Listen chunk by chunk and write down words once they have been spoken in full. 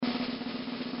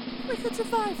We could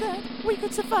survive that. We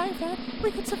could survive that.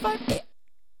 We could survive it.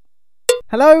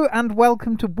 Hello and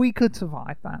welcome to We Could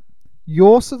Survive That,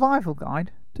 your survival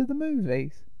guide to the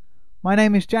movies. My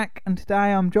name is Jack and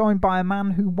today I'm joined by a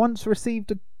man who once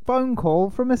received a phone call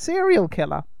from a serial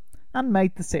killer and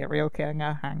made the serial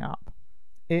killer hang up.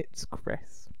 It's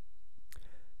Chris.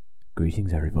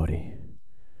 Greetings, everybody.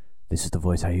 This is the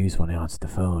voice I use when I answer the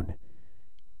phone.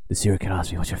 The serial killer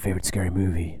asked me, "What's your favourite scary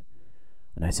movie?"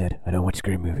 And I said, "I don't watch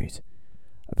scary movies.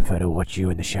 I prefer to watch you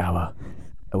in the shower."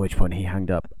 At which point he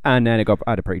hanged up. And then I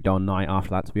had a pretty darn night after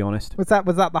that, to be honest. Was that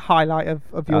the highlight of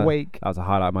your week? That was a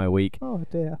highlight of my week. Oh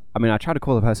dear. I mean, I tried to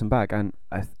call the person back and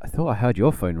I thought I heard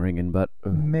your phone ringing, but...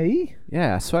 Me?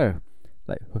 Yeah, I swear.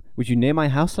 Like, was you near my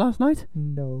house last night?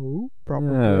 No,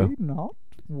 probably not.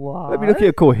 Why? Let me look at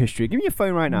your call history. Give me your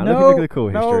phone right now. No, look at the call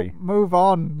history. Move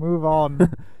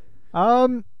on.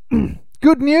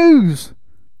 Good news.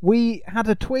 We had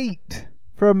a tweet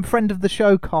from friend of the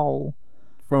show, Cole.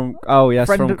 From Cole.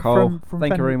 From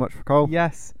Thank you very much for Cole.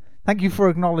 Yes. Thank you for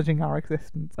acknowledging our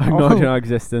existence. Acknowledging our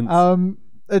existence.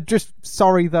 Just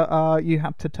sorry that you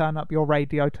had to turn up your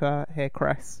radio to hear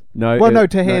Chris. No,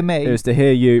 to hear me. It was to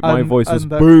hear you. My voice was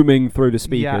booming through the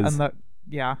speakers.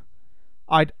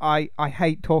 I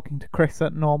hate talking to Chris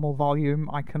at normal volume.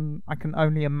 I can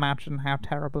only imagine how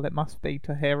terrible it must be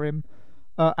to hear him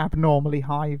abnormally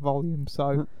high volume.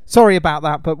 So sorry about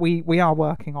that, but we are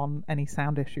working on any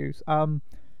sound issues.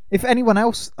 If anyone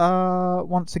else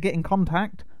wants to get in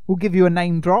contact, we'll give you a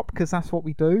name drop because that's what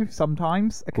we do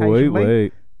sometimes.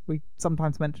 Occasionally, we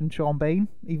sometimes mention Sean Bean,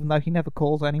 even though he never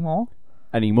calls anymore.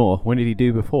 Anymore? When did he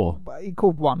do before? But he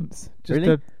called once.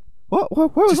 Really? What?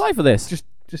 Where was I for this?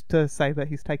 Just to say that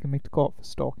he's taken me to court for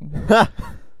stalking him.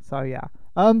 So yeah.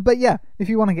 But yeah, if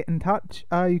you want to get in touch,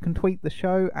 you can tweet the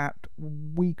show at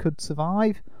We Could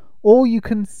Survive, or you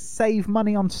can save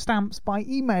money on stamps by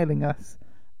emailing us.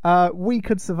 We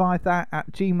could survive that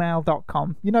at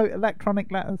gmail.com. You know,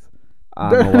 electronic letters.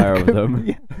 I'm aware of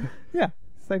them. Yeah,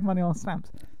 save money on stamps.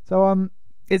 So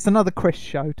it's another Chris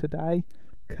show today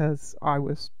because I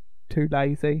was too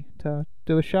lazy to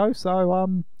do a show.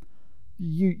 So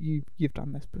you've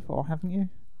done this before, haven't you?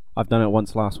 I've done it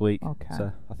once last week. Okay.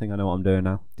 So I think I know what I'm doing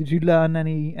now. Did you learn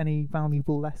any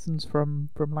valuable lessons from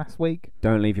last week?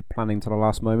 Don't leave your planning to the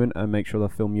last moment and make sure the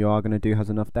film you are going to do has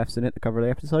enough deaths in it to cover the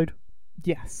episode.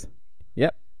 Yes.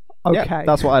 Yep. Okay. Yep,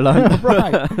 that's what I learned.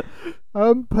 Right.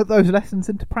 Put those lessons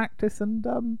into practice and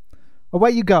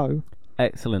away you go.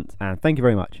 Excellent. And thank you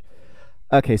very much.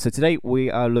 Okay, so today we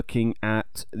are looking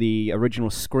at the original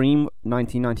Scream,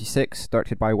 1996,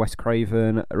 directed by Wes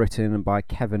Craven, written by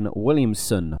Kevin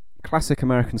Williamson. Classic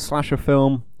American slasher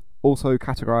film, also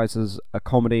categorised as a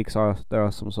comedy because there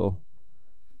are some sort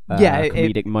of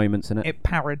comedic moments in it. It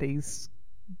parodies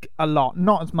a lot,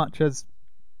 not as much as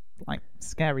like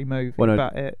Scary Movie, well,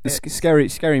 no, but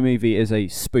Scary Movie is a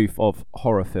spoof of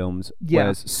horror films,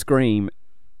 whereas Scream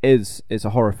is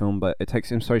a horror film, but it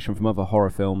takes inspiration from other horror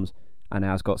films and it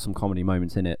has got some comedy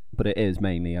moments in it, but it is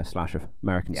mainly a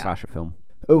American slasher film.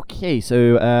 Okay,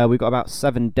 so we've got about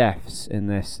 7 deaths in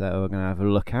this that we're going to have a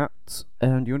look at.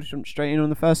 And do you want to jump straight in on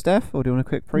the first death, or do you want a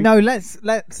quick preview? No, let's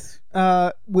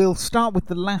we'll start with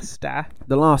the last death.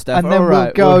 The last death, and then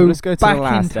we'll go let's go to back the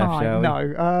last in time.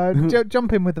 Death, shall we? No,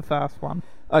 jump in with the first one.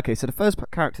 Okay, so the first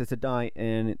character to die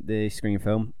in the Scream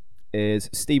film is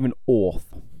Stephen Orth.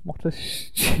 What a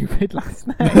stupid last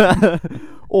name.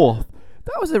 Orth.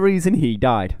 That was the reason he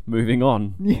died. Moving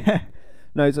on. Yeah.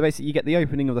 No, so basically you get the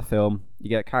opening of the film. You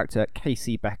get a character,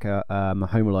 Casey Becker,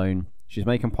 Home Alone. She's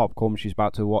making popcorn. She's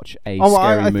about to watch a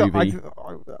scary movie.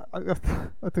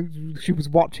 I think she was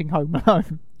watching Home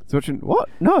Alone. Watching what?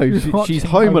 No, she's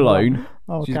home alone.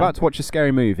 Oh, okay. She's about to watch a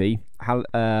scary movie. Friday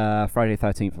the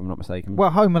 13th, if I'm not mistaken.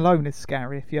 Well, Home Alone is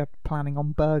scary if you're planning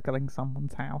on burgling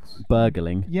someone's house.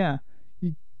 Burgling? Yeah.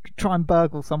 You try and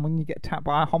burgle someone, you get attacked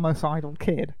by a homicidal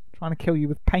kid trying to kill you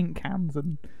with paint cans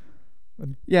and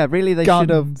yeah, really, they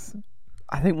guns. Should have.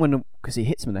 I think because he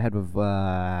hits him in the head with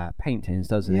paint tins,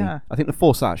 doesn't he? Yeah. I think the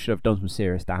force that should have done some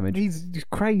serious damage. He's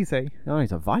crazy. Oh,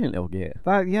 he's a violent little git.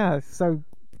 So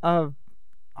Home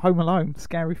Alone,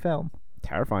 scary film.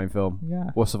 Terrifying film.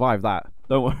 Yeah. We'll survive that.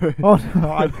 Don't worry. Oh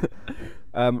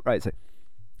no. Right, so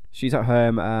she's at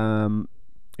home.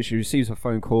 She receives a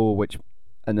phone call,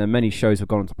 and then many shows have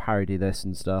gone on to parody this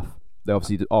and stuff.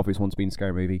 The obvious one's been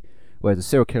Scary Movie, where the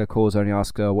serial killer calls her and he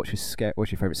asks her what's your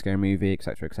favourite scary movie,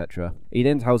 etc., etc. He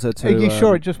then tells her to. Are you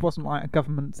sure it just wasn't like a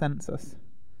government census?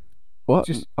 What?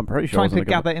 Just I'm pretty sure. Trying to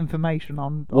gather information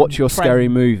on what's your friends. Scary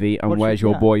Movie and where's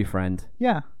your boyfriend?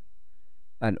 Yeah.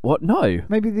 And what? No.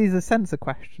 Maybe these are censor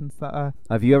questions that are.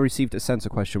 Have you ever received a censor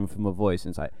question from a voice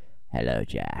and it's like, Hello,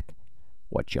 Jack.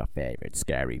 What's your favorite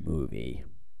scary movie?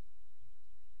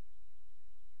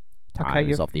 Time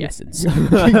is of the essence.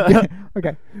 Yeah,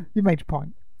 okay, you made your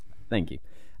point. Thank you.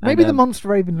 Maybe And, the Monster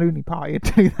Raven Looney Party would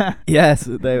do that. Yes,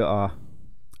 they are.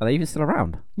 Are they even still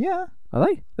around? Yeah, Are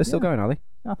they? They're still Yeah. going, are they?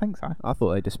 I think so. I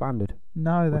thought they disbanded.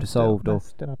 No, they're dissolved still, or they're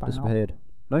still about. Disappeared.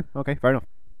 No? Okay, fair enough.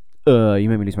 You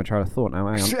made me lose my trail of thought now.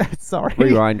 Hang on. Sorry.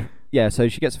 Rewind. Yeah, so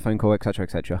she gets a phone call, etc.,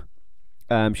 etc.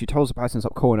 She tells the person to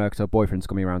stop calling her because her boyfriend's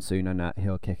going to be around soon and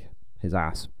he'll kick his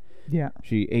ass. Yeah.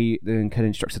 He then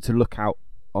instructs her to look out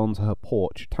onto her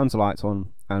porch, turns the lights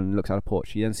on, and looks out her porch.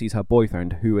 She then sees her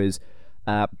boyfriend, who is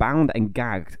bound and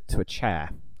gagged to a chair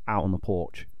out on the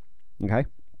porch. Okay?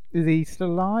 Is he still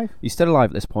alive? He's still alive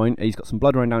at this point. He's got some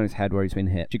blood running down his head where he's been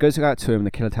hit. She goes to go out to him, and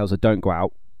the killer tells her, "Don't go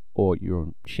out, or you're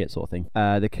on shit," sort of thing.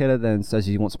 The killer then says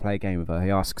he wants to play a game with her.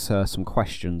 He asks her some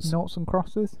questions. Noughts and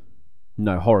crosses?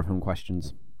 No, horror film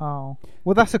questions. Oh.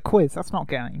 Well, that's a quiz. That's not a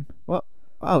game. Well,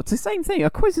 oh, it's the same thing. A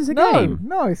quiz is a No, game.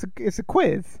 no, it's a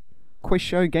quiz. Quiz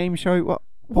show, game show. What?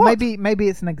 Well, What? maybe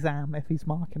it's an exam if he's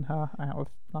marking her out of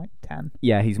like 10.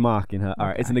 Yeah, he's marking her. All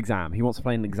right, it's Okay. an exam. He wants to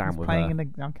play an exam He's with playing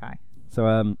her. okay.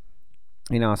 So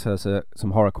he now asks her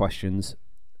some horror questions,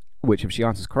 which if she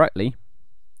answers correctly,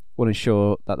 will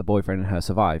ensure that the boyfriend and her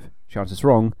survive. If she answers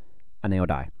wrong, and they'll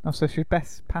die. Oh, so she'd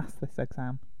best pass this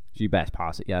exam. She best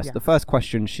pass it. Yes. Yes. The first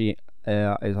question she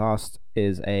is asked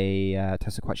is a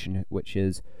test question, which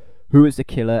is, who is the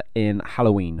killer in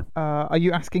Halloween? Are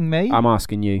you asking me? I'm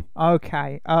asking you.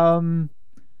 Okay.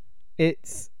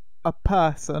 It's a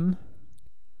person.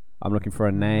 I'm looking for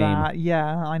a name.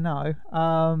 Yeah, I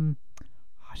know.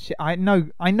 Shit, I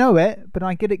know it, but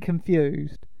I get it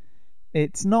confused.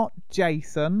 It's not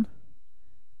Jason.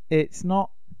 It's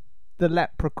not the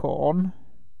Leprechaun.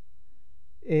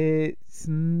 It's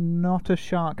not a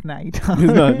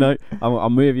Sharknado. no.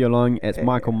 I'm moving you along. It's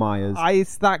Michael Myers.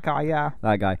 It's that guy, yeah.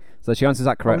 That guy. So she answers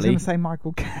that I was correctly. going to say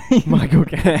Michael Caine. Michael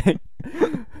Caine.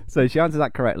 So she answers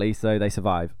that correctly, so they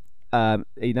survive.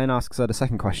 He then asks her the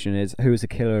second question is, who is the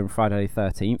killer in Friday the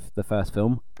 13th, the first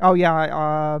film? Oh yeah,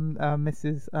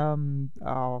 Mrs.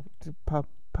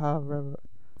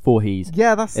 Voorhees.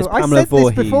 Yeah, that's It's the, I Pamela said this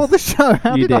Voorhees. before the show.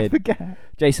 How You did I did. forget?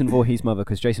 Jason Voorhees' mother,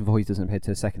 because Jason Voorhees doesn't appear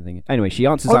to the second thing. Anyway, she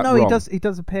answers Oh that no, wrong. he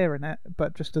does appear in it,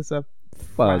 but just as a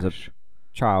Well, as a flash.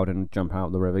 child and jump out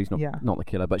of the river. He's Yeah. not the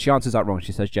killer, but she answers that wrong.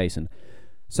 She says Jason.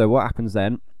 So what happens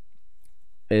then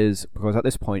is, because at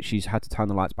this point she's had to turn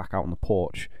the lights back out on the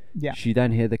porch. Yeah. She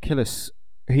then hear the killer's.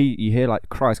 You hear like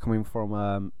cries coming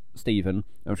from Stephen, and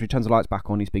when she turns the lights back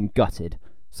on, he's been gutted.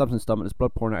 Stabs in the stomach, there's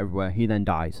blood pouring out everywhere. He then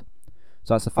dies.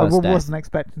 So that's the I first death. wasn't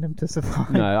expecting him to survive.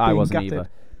 No, I being wasn't gutted. either.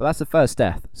 But that's the first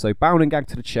death. So bound and gagged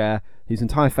to the chair. His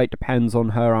entire fate depends on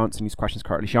her answering these questions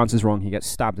correctly. She answers wrong. He gets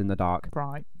stabbed in the dark.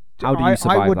 Right. How do you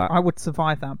survive that? I would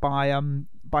survive that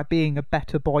by being a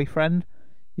better boyfriend.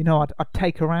 You know, I'd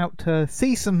take her out to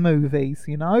see some movies.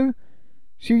 You know,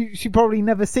 she probably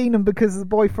never seen them because the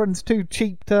boyfriend's too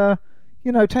cheap to,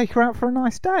 you know, take her out for a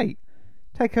nice date.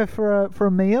 Take her for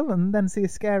a meal and then see a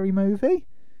scary movie.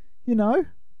 You know,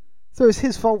 so it's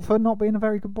his fault for not being a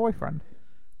very good boyfriend.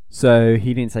 So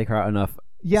he didn't take her out enough.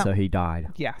 Yeah. So he died.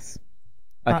 Yes.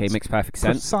 Okay, That's makes perfect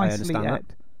sense. I Precisely understand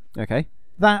it. that. Okay.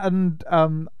 That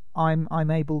and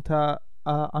I'm able to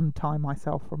untie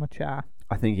myself from a chair.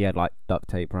 I think he had like duct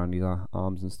tape around his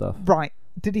arms and stuff. Right.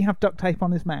 Did he have duct tape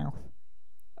on his mouth?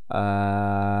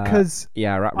 Because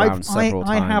yeah, wrapped around several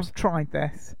I times. have tried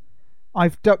this.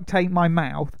 I've duct taped my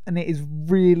mouth, and it is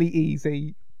really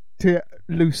easy to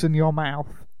loosen your mouth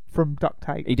from duct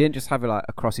tape. He didn't just have it like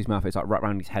across his mouth. It's like wrapped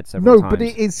around his head several No, times. but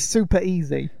it is super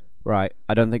easy. Right.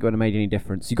 I don't think it would have made any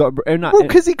difference. You got in that. Well,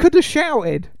 because he could have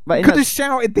shouted. But in Could that- have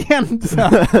shouted the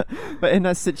answer. but in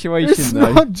that situation, It's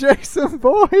though. not Jason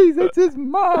Voorhees, it's his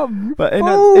mum. you But in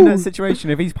fool. that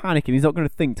situation, if he's panicking, he's not going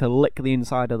to think to lick the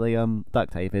inside of the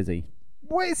duct tape, is he?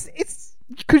 Well, it's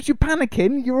because you're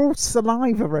panicking. You're all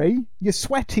salivary. You're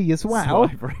sweaty as well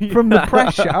Salivary. from the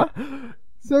pressure.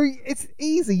 So it's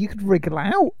easy. You could wriggle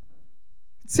out.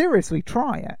 Seriously,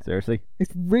 try it. Seriously?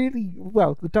 It's really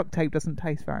well. The duct tape doesn't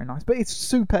taste very nice, but it's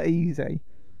super easy.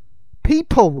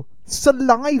 People,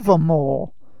 saliva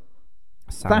more.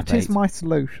 Salivate. That is my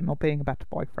solution, or being a better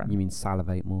boyfriend. You mean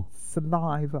salivate more?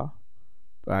 Saliva.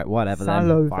 Right, whatever then.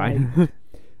 Salivate. Fine.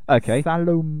 Okay.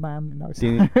 Saloman. No, Do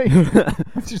you, sorry.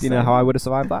 do you know how I would have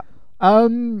survived that?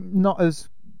 Not as.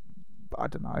 I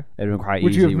don't know. It would have been quite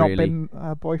Would easy, you have not really. been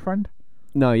a boyfriend?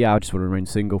 No, yeah, I just would have remained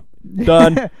single.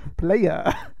 Done.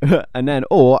 Player. And then,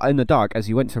 or in the dark, as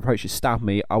he went to approach to stab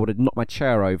me, I would have knocked my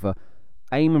chair over,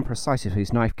 aiming precisely so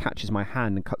his knife catches my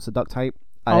hand and cuts the duct tape.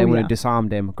 I then would yeah. have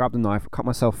disarmed him, grabbed the knife, cut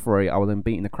myself free. I would then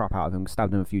beaten the crap out of him,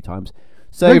 stabbed him a few times.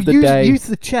 Save the day. Use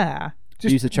the chair.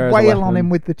 Just Use the chair as a wail on weapon. him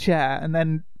with the chair and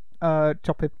then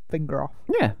chop his finger off.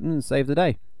 Yeah, and save the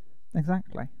day.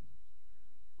 Exactly.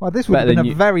 Well, this would have Better been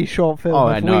than a very short film Oh,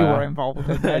 if I we know. were involved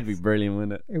in That'd be this. brilliant,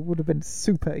 wouldn't it? It would have been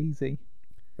super easy.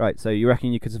 Right, so you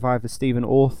reckon you could survive the Stephen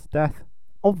Orth death?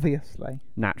 Obviously.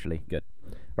 Naturally, good.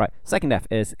 Right, second death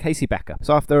is Casey Becker.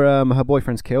 So after her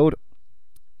boyfriend's killed,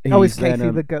 Oh, is he's then,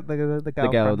 Casey the girlfriend? the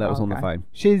girl that was on the phone?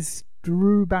 She's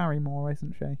Drew Barrymore,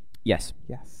 isn't she? Yes,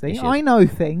 Yes. See, Yes, she is. I know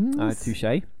things.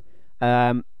 touche.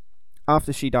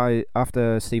 After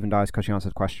Stephen dies because she answered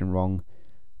the question wrong,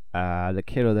 the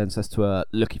killer then says to her,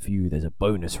 "Lucky for you, there's a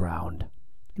bonus round."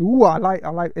 Ooh, I like.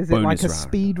 Is it like Bonus a round.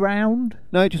 speed round?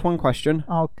 No, just one question.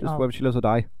 Just whether she lives or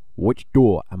die. Which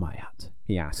door am I at?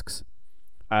 He asks.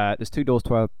 There's 2 doors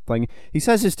to her thing. He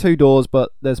says there's 2 doors,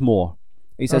 but there's more.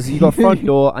 He says you got a front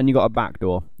door and you got a back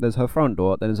door. There's her front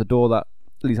door, then there's a door that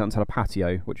leads out into the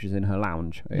patio, which is in her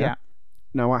lounge. Yeah.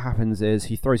 Now what happens is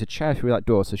he throws a chair through that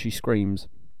door, so she screams.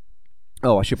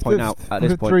 Oh, I should point out at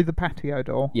this point. Through the patio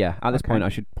door. Yeah, at this Okay. point I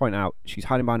should point out she's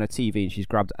hiding behind her TV and she's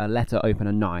grabbed a letter, open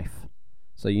a knife.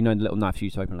 So you know the little knife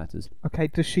used to open letters. Okay.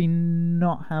 Does she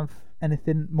not have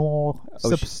anything more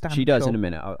substantial? She does in a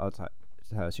minute. I'll tell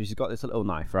her. So she's got this little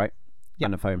knife, right? Yeah.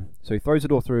 And a phone. So he throws the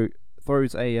door through,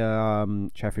 throws a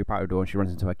chair through the patio door, and she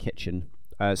runs into her kitchen.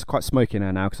 It's quite smoky in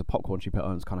there now because the popcorn she put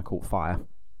on has kind of caught fire.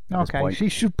 At this Okay, point. she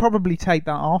should probably take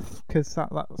that off because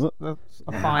that's a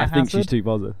fire I think hazard. she's too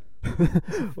bothered.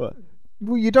 What?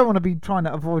 Well, you don't want to be trying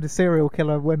to avoid a serial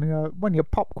killer when your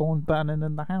popcorn's burning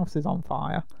and the house is on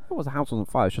fire. What was the house on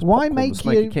fire? It's just Why popcorn, make the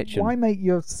smoky you? kitchen. Why make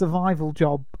your survival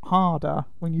job harder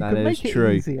when you That can is make it true.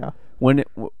 easier? When it,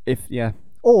 if yeah,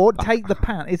 Or take the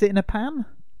pan. Is it in a pan?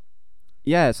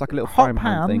 yeah, it's like a little Hot frying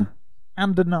pan pan thing.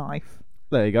 and a knife.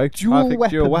 There you go. Dual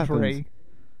Perfect dual weapons. weaponry.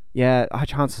 Yeah, our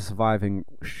chance of surviving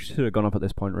should have gone up at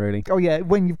this point, really. Oh yeah,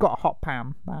 when you've got a hot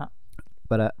pan, that.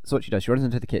 But so what she does, she runs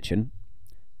into the kitchen.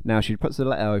 Now she puts the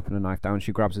letter, open a knife down.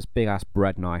 She grabs this big ass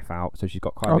bread knife out, so she's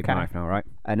got quite a big Okay. knife now, right?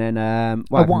 And then A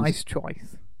what happens- wise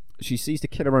choice. she sees the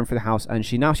killer run through the house, and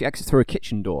she exits through a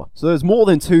kitchen door. So there's more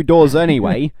than 2 doors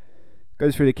anyway.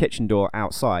 Goes through the kitchen door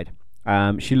outside.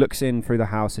 She looks in through the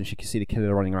house, and she can see the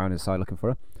killer running around inside looking for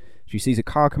her. She sees a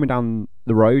car coming down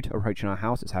the road, approaching her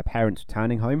house. It's her parents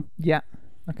returning home. Yeah.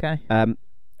 Okay.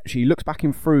 She looks back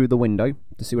in through the window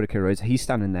to see where the killer is. He's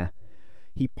standing there.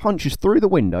 He punches through the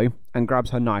window and grabs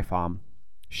her knife arm,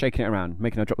 shaking it around,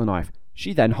 making her drop the knife.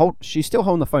 She then she's still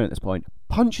holding the phone at this point,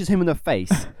 punches him in the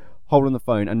face, holding the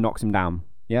phone, and knocks him down.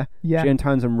 Yeah? Yeah. She then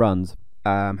turns and runs.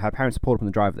 Her parents are pulled up on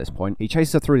the drive at this point. He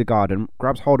chases her through the garden,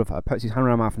 grabs hold of her, puts his hand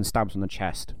around her mouth and stabs her on the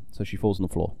chest, so she falls on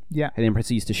the floor. Yeah. He then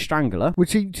proceeds to strangle her. Was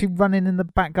she running in the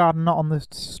back garden, not on the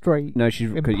street? No, she's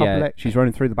in yeah, public? she's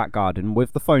running through the back garden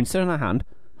with the phone still in her hand.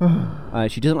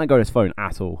 She doesn't let go of this phone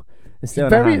at all. It's still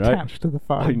in her Very hand, right? attached to the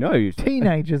phone. I know.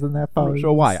 Teenagers and their I'm phones. not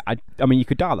sure why. I mean, you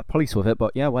could dial the police with it,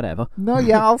 but yeah, whatever. No,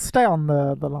 yeah, I'll stay on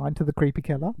the line to the creepy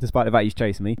killer. Despite the fact he's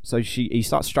chasing me. So he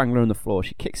starts strangling her on the floor.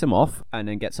 She kicks him off and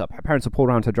then gets up. Her parents are pulled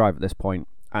around to her drive at this point,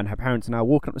 and her parents are now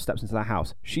walking up the steps into their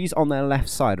house. She's on their left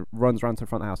side, runs around to the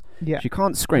front of the house. Yeah. She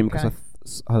can't scream because Okay.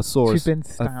 her She's been her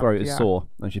stabbed, throat is yeah. sore,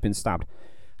 and she's been stabbed.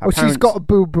 Her Well, she's parents- got a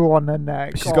boo-boo on her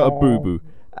neck. She's got a Oh. boo-boo.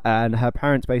 And her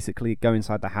parents basically go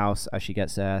inside the house as she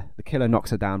gets there. The killer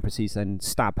knocks her down, proceeds to then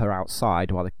stab her outside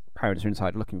while the parents are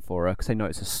inside looking for her because they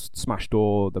notice a smashed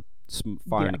door, the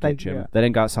fire in the kitchen. yeah. They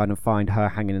then go outside and find her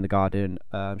hanging in the garden,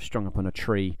 strung up on a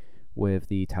tree with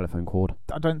the telephone cord.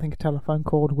 I don't think a telephone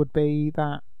cord would be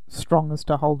that strong as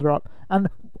to hold her up. And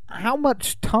how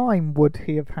much time would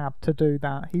he have had to do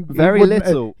that? Very wouldn't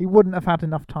little. He wouldn't have had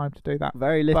enough time to do that.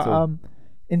 Very little. But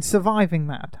in surviving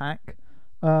that attack,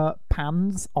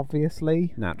 pans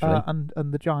obviously, Naturally. and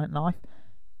the giant knife.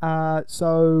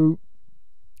 So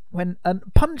when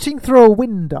punching through a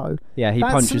window, Yeah, he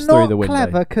that's punches not through the window.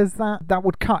 clever because that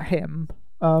would cut him.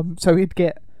 So he'd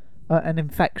get an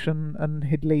infection and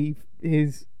he'd leave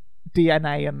his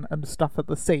DNA and stuff at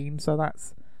the scene. So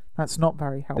that's not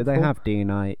very helpful. Did they have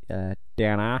DNA?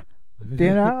 DNA?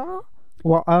 DNA?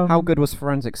 What? How good was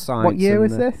forensic science? what year in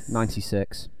was the this?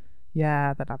 96.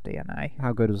 Yeah, they'd have DNA.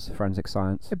 How good was forensic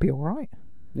science? It'd be all right.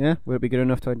 Yeah, would it be good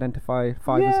enough to identify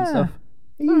fibers and stuff?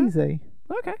 Easy.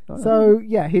 Okay. So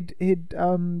yeah, he'd get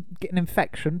an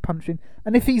infection punching,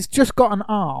 and if he's just got an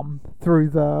arm through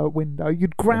the window,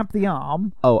 you'd grab the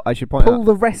arm, Oh, I should point pull out.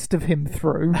 the rest of him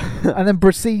through, and then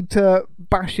proceed to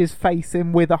bash his face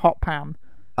in with a hot pan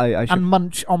I should and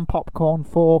munch on popcorn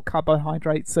for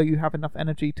carbohydrates, so you have enough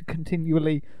energy to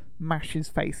continually mash his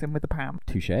face in with the pan.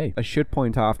 Touche. I should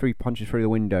point out after he punches through the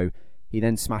window, He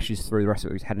then smashes through the rest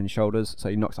of it with his head and shoulders, so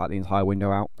he knocks like the entire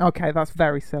window out. Okay, that's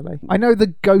very silly. I know the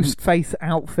Ghostface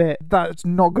outfit, that's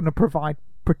not going to provide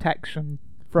protection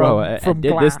from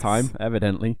did glass. this time,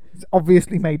 evidently. It's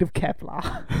obviously made of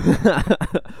Kevlar.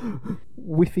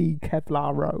 Whiffy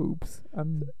Kevlar robes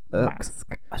and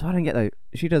mask. So I don't get though.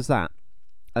 She does that,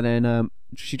 and then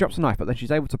she drops a knife, but then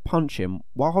she's able to punch him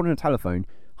while holding a telephone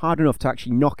hard enough to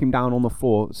actually knock him down on the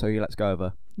floor, so he lets go of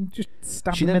her. Just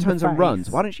stab She him then in turns the and runs.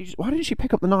 face. Why didn't she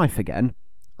pick up the knife again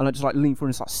and just like lean forward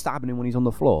and start stabbing him when he's on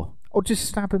the floor? Or just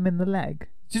stab him in the leg.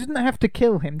 She doesn't have to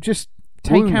kill him. Just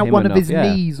take Wound out him one of enough, his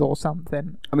yeah. knees or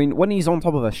something. I mean, when he's on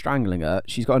top of her strangling her,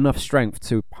 she's got enough strength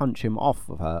to punch him off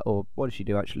of her. Or what does she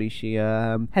do actually? She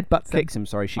Headbutts kicks him.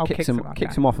 Sorry, she Oh, kicks him. okay.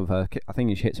 Kicks him off of her. I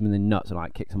think she hits him in the nuts and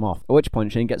like kicks him off. At which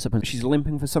point she gets up and she's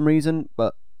limping for some reason,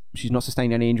 but she's not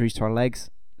sustained any injuries to her legs.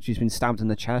 She's been stabbed in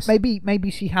the chest. Maybe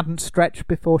she hadn't stretched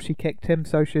before she kicked him,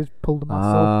 so she's pulled a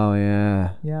muscle. Oh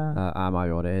yeah. Yeah. That might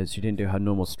be what it is. She didn't do her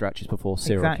normal stretches before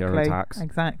serial killer attacks.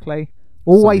 Exactly.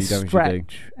 Always Something you don't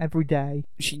stretch every day.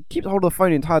 She keeps hold of the phone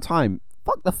the entire time.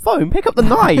 Fuck the phone, pick up the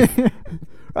knife.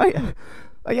 Right?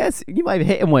 Yes, you might have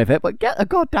hit him with it, but get a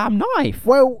goddamn knife.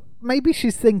 Well, maybe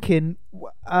she's thinking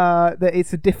that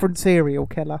it's a different serial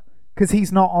killer. Because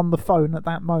he's not on the phone at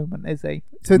that moment, is he?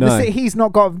 So No. he's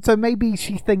not got. So maybe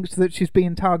she thinks that she's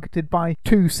being targeted by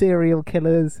two serial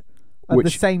killers at the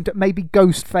same time. Maybe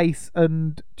Ghostface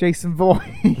and Jason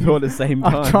Voorhees All at the same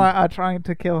time. are trying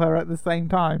to kill her at the same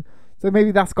time. So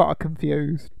maybe that's got her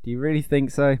confused. Do you really think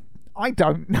so? I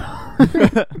don't know.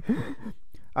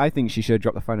 I think she should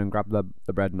drop the phone and grab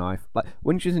the bread knife. Like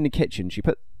when she was in the kitchen, she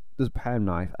put the paper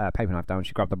knife down.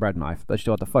 She grabbed the bread knife, but she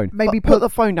still had the phone. Maybe put the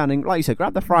phone down and, like you said,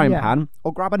 grab the frying pan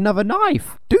or grab another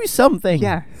knife. Do something.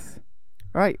 Yes.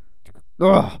 Right.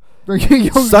 Ugh.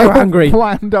 You're So angry.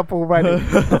 Wound up already.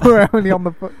 We're only on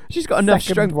the. She's got enough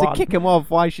second strength one. to kick him off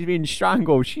while she's being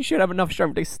strangled. She should have enough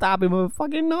strength to stab him with a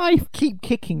fucking knife. Keep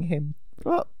kicking him.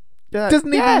 Well,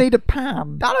 Doesn't even need a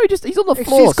pan. No, he's on the If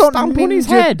floor. she's got Stamp on his ninja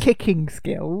head. kicking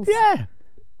skills. Yeah.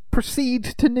 Proceed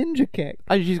to ninja kick.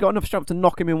 And she's got enough strength to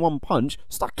knock him in one punch.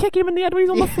 Start kicking him in the head when he's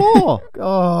on the floor.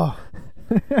 Oh.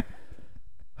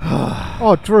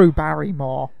 Oh, Drew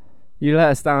Barrymore. You let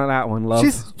us down on that one, love.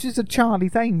 She's a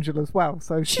Charlie's Angel as well,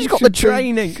 so She's got the should be-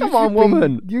 training. she Come on, should be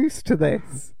woman. Used to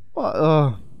this. What?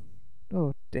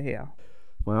 Oh dear.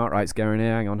 My heart rate's going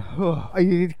here. Hang on.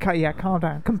 Calm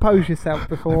down. Compose yourself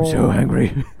before. I'm so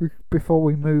angry. Before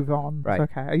we move on. Right.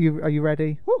 It's okay. Are you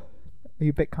ready? Are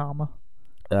you a bit calmer?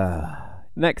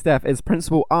 Next death is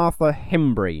Principal Arthur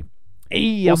Himbry.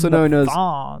 Also known as...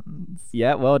 Fonz.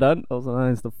 Yeah, well done. Also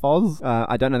known as the Foz.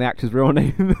 I don't know the actor's real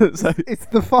name, so It's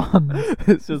the fun.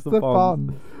 it's just the Foz.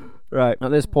 fun. Right.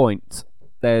 At this point,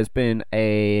 there's been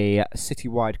a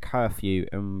citywide curfew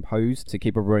imposed to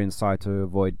keep everybody inside to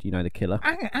avoid, the killer.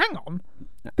 Hang on.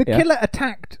 The Yeah. killer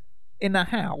attacked in a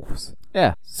house.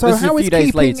 Yeah. So This is how a is few days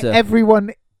keeping later.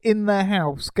 everyone in their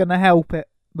house gonna help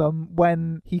them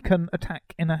when he can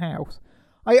attack in a house?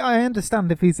 I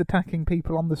understand if he's attacking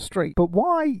people on the street, but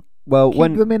why Well,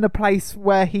 keep them in a place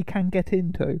where he can get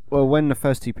into? when the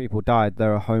first two people died, they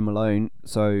were home alone.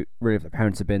 So really, if the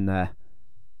parents had been there,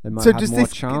 they might So have does more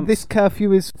this chance. this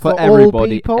curfew is for all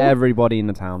everybody, people? everybody in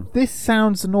the town. This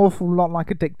sounds an awful lot like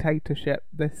a dictatorship.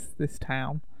 This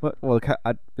town. Well,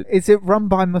 Is it run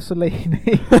by Mussolini?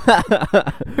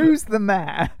 Who's the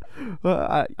mayor?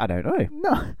 I don't know.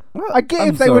 No, Well, I get I'm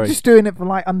if they were sorry. just doing it for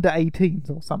like under 18s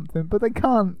or something, but they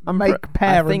can't make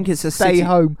parents I think it's a stay city-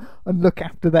 home and look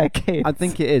after their kids. I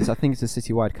think it is. I think it's a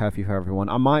citywide curfew for everyone.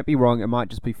 I might be wrong. It might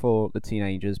just be for the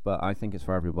teenagers, but I think it's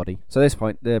for everybody. So at this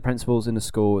point, the principal's in the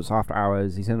school. It's after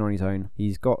hours. He's in on his own.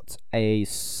 He's got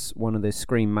one of the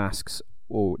Scream masks,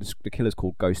 or the killer's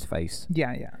called Ghostface.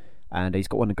 Yeah. And he's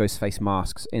got one of the Ghostface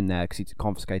masks in there because he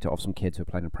confiscated it off some kids who were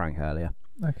playing a prank earlier.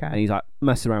 And Okay. he's like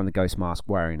messing around with the ghost mask,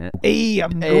 wearing it. Hey,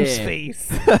 I'm Hey.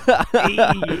 Ghostface.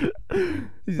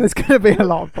 There's going to be a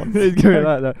lot of fun. He's going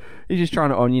like that. He's just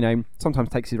trying it on, sometimes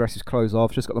takes his rest of his clothes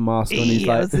off, just got the mask on. He's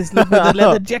like, how's this look with the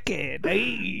leather jacket?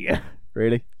 Hey.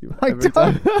 really? I Every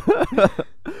don't. time?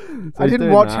 I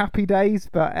didn't watch Happy Days,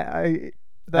 but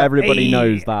Everybody Hey,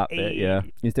 knows that bit, hey. yeah.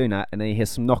 He's doing that, and then he hears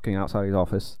some knocking outside his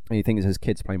office, and he thinks his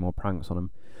kids playing more pranks on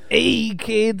him. Hey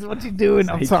kids, what you doing?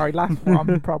 I'm Like- sorry, last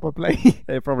one probably.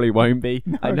 It probably won't be.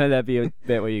 No. I know there'll be a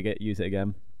bit where you use it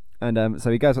again. And so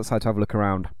he goes outside to have a look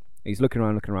around. He's looking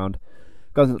around,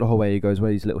 goes into the hallway, he goes,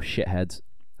 where these little shitheads,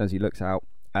 as he looks out.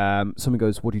 Someone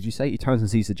goes, what did you say? He turns and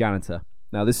sees the janitor.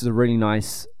 Now, this is a really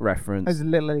nice reference. There's a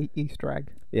little Easter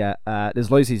egg. Yeah,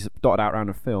 there's loads of these dotted out around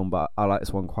the film, but I like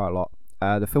this one quite a lot.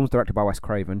 The film's directed by Wes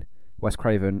Craven, Wes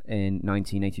Craven in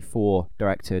 1984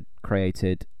 directed,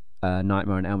 created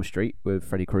Nightmare on Elm Street with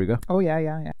Freddy Krueger. Oh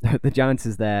yeah. The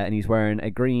janitor's there, and he's wearing a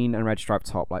green and red striped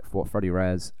top, like what Freddy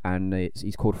wears, and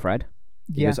he's called Fred.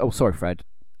 Yeah. Oh, sorry, Fred.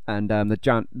 And playing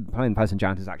the person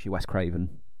janitor is actually Wes Craven.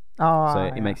 Oh,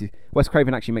 So Wes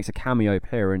Craven actually makes a cameo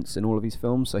appearance in all of his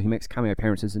films. So he makes cameo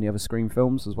appearances in the other Scream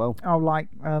films as well. Oh, like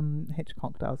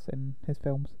Hitchcock does in his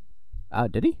films.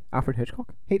 Did he? Alfred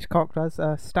Hitchcock? Hitchcock does.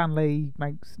 Stanley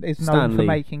is known for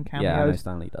making cameos. Yeah, I know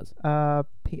Stanley does.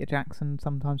 Peter Jackson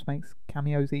sometimes makes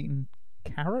cameos eating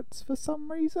carrots for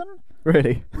some reason.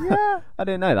 Really? Yeah. I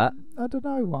didn't know that. I don't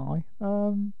know why.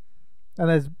 And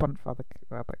there's a bunch of other.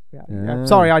 Yeah.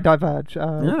 Sorry, I diverge. Go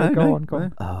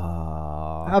on.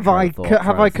 Have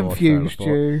I confused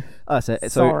you? That's it. Sorry.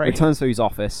 So he returns to his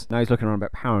office. Now he's looking around a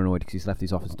bit paranoid because he's left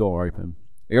his office door open.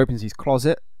 He opens his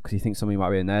closet because he thinks something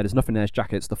might be in there. There's nothing in there. His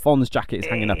jackets. The Fonz jacket is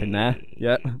hanging up in there.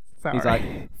 Yeah. Sorry. He's like,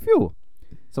 phew.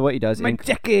 So what he does... My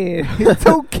jacket! It's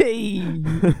okay!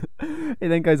 He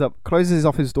then goes up, closes his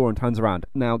office door and turns around.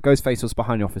 Now, Ghostface was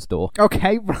behind the office door.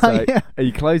 Okay, right. So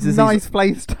he closes nice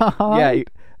place to hide. Yeah,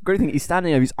 great thing, he's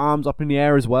standing there with his arms up in the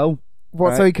air as well.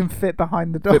 What, right? so he can fit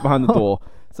behind the door? Fit behind the door.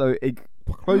 So he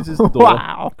closes the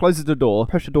door, pushes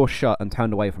the door shut and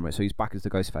turned away from it, so he's back as the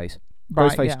Ghostface.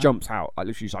 Ghostface jumps out, like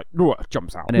literally he's like,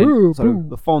 jumps out. And then,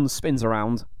 the Fonz spins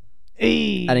around,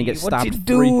 and he gets stabbed. What you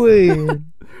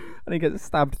doing? And he gets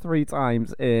stabbed 3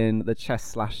 times in the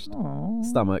chest /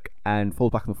 stomach and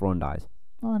falls back on the floor and dies.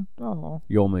 Oh.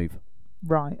 Your move.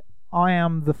 Right. I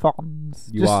am the Fonz.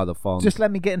 You are the Fonz. Just let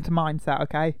me get into mindset,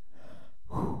 okay?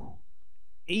 I'm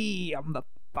the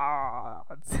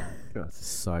Fonz. That's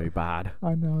so bad.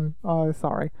 I know. Oh,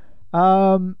 sorry.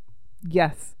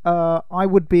 Yes. I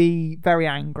would be very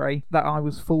angry that I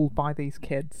was fooled by these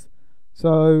kids.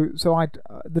 So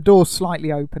the door's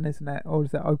slightly open, isn't it? Or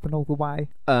is it open all the way?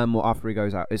 Well, after he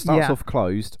goes out. It starts off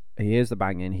closed. He hears the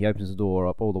banging. He opens the door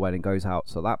up all the way and goes out.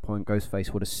 So at that point,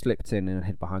 Ghostface would have slipped in and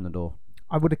hid behind the door.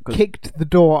 I would have kicked the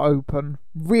door open.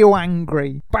 Real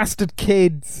angry. Bastard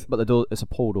kids. But the door, it's a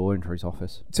pull door into his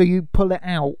office. So you pull it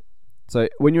out. So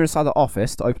when you're inside the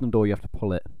office, to open the door, you have to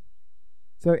pull it.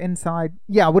 So inside...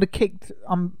 Yeah, I would have kicked...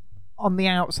 on the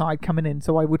outside coming in,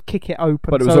 so I would kick it open.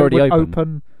 But it was already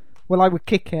open. Well, I would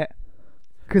kick it.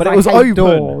 But it was open.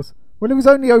 Doors. Well, it was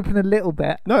only open a little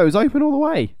bit. No, it was open all the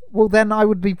way. Well, then I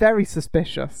would be very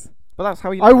suspicious. But that's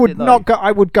how you. I would not go.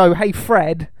 I would go, hey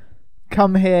Fred,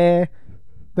 come here.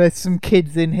 There's some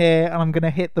kids in here, and I'm gonna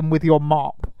hit them with your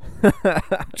mop.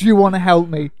 Do you want to help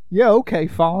me? Yeah, okay,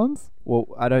 Fonz. Well,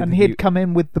 I don't. And he'd come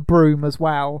in with the broom as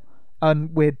well,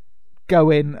 and we'd go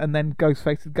in, and then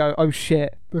Ghostface would go, oh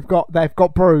shit, they've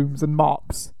got brooms and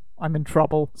mops. I'm in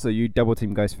trouble. So you double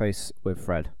team Ghostface with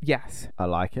Fred? Yes. I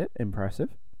like it. Impressive.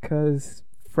 Because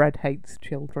Fred hates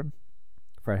children.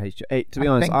 Fred hates children. To be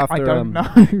honest, I don't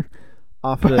know.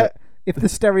 After if the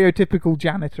stereotypical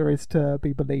janitor is to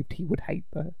be believed, he would hate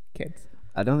the kids.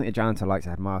 I don't think the janitor likes the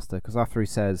headmaster, because after he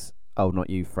says, "Oh, not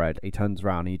you, Fred," he turns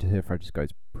around and you hear Fred just goes,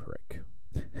 "Prick."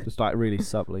 Just like really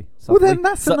subtly. Well, then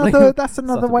that's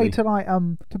another way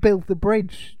to to build the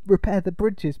bridge, repair the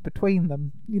bridges between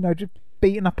them. You know, just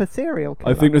beating up a serial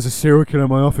killer. I think there's a serial killer in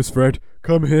my office, Fred.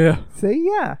 Come here. See,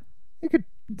 yeah, you could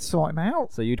sort him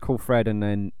out. So you'd call Fred and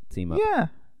then team up. Yeah,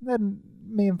 then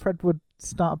me and Fred would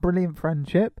start a brilliant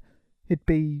friendship. He'd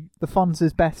be the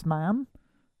Fonz's best man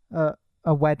at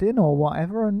a wedding or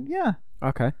whatever, and yeah.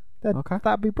 Okay.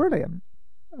 That'd be brilliant.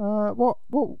 What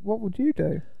would you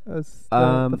do as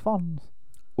the Fonz?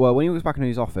 Well, when he was back in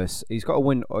his office, he's got a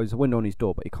window. There's a window on his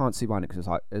door, but he can't see behind it because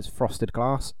it's frosted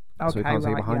glass, so he can't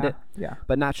see behind it. Yeah.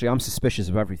 But naturally, I'm suspicious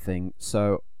of everything,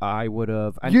 so I would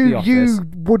have entered the office. You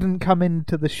wouldn't come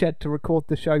into the shed to record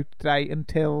the show today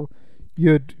until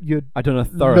you'd I'd done a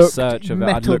thorough search of it.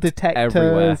 Metal I'd detectors,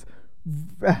 everywhere.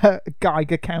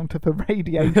 Geiger counter for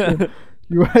radiation.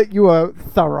 you were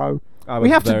thorough. We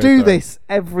have to do thorough. this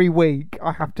every week.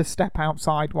 I have to step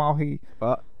outside while he.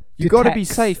 You got to be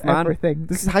safe, man. Everything.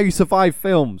 This is how you survive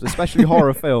films, especially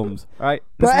horror films, right?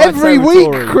 But every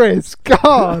week, Chris,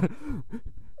 God.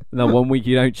 No, 1 week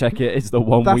you don't check it. It's the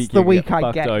one That's week the you week get I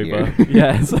fucked get over. you.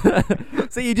 Yes.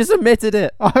 So you just admitted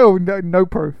it. Oh no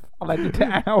proof. I'll edit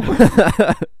it out.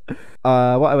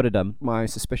 What I would have done, my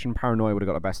suspicion paranoia would have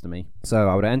got the best of me. So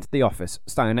I would have entered the office,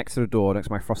 standing next to the door, next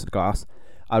to my frosted glass.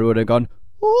 I would have gone,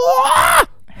 "Wah!"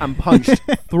 and punched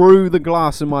through the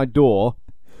glass in my door,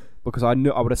 because I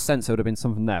knew I would have sensed there would have been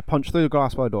something there. Punched through the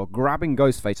glass by the door, grabbing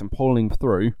Ghostface and pulling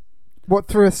through. What,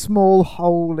 through a small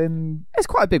hole in... It's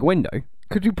quite a big window.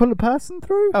 Could you pull a person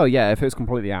through? Oh yeah, if it was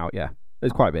completely out, yeah.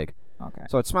 It's quite big. Okay.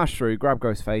 So I'd smash through, grab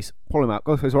Ghostface, pull him out.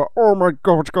 Ghostface was like, "Oh my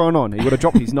god, what's going on?" He would have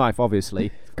dropped his knife,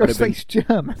 obviously. Ghostface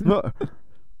German. No.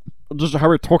 Just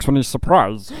how he talks when he's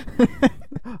surprised.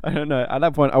 I don't know. At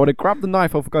that point, I would have grabbed the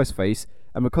knife off Ghostface,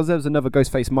 and because there was another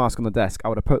Ghostface mask on the desk, I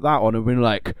would have put that on and been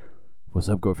like, "What's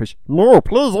up, Ghostface?" "No,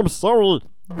 please, I'm sorry."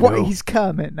 What? No. He's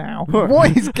Kermit now.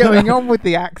 What is going on with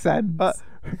the accents?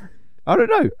 I don't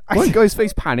know. When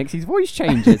Ghostface panics, his voice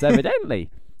changes, evidently.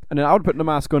 And then I would put the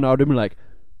mask on, and I would have been like,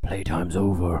 "Playtime's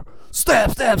over.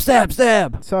 Stab, stab, stab,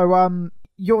 stab." So,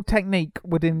 your technique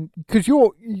would because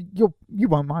you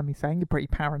won't mind me saying you're pretty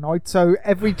paranoid. So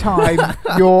every time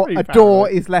a door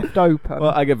is left open,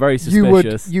 Well, I get very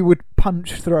suspicious. you would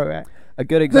punch through it. A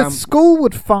good The example. school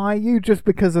would fire you just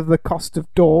because of the cost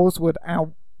of doors would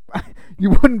out.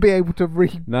 You wouldn't be able to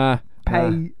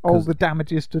repay all 'cause the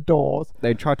damages to doors.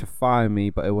 They tried to fire me,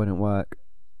 but it wouldn't work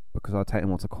because I'd take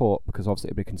them all to court. Because obviously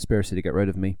it'd be a conspiracy to get rid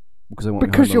of me because they want me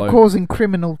Because home you're alone. causing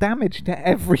criminal damage to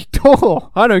every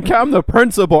door. I don't care. I'm the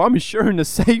principal. I'm ensuring the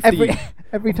safety. Every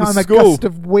of the time a school. gust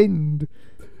of wind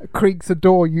creaks a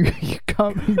door, you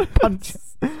punch.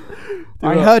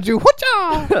 I heard you.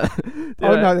 Whatcha?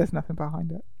 Oh no, there's nothing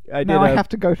behind it. I Now I have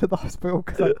to go to the hospital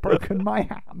because I've broken my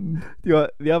hand.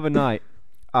 The other night,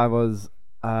 I was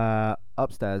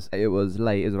upstairs. It was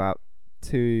late. It was about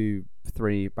 3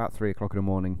 o'clock in the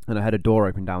morning, and I had a door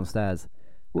open downstairs,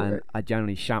 and Right. I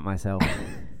generally shat myself,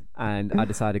 and I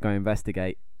decided to go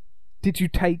investigate. Did you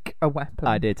take a weapon?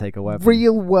 I did take a weapon.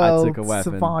 Real world I took a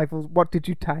weapon. survival. What did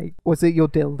you take? Was it your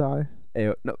dildo?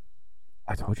 No,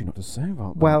 I told you not to say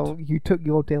about that. Well, you took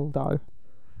your dildo.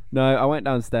 No, I went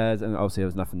downstairs, and obviously there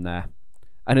was nothing there.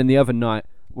 And then the other night,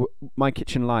 my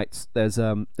kitchen lights. There's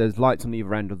lights on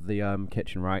either end of the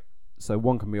kitchen, right? So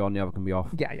one can be on, the other can be off.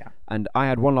 Yeah. And I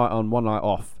had one light on, one light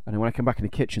off. And then when I came back in the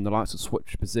kitchen, the lights had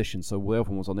switched position, so the other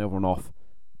one was on, the other one off.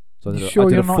 So I did, Sure I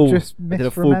did you're a not full, just I did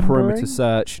a full perimeter misremembering?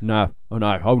 search. No, oh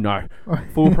no,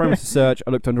 full perimeter search.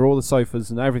 I looked under all the sofas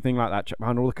and everything like that. Checked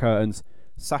behind all the curtains.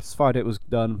 Satisfied it was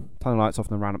done. Turned the lights off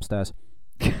and then ran upstairs.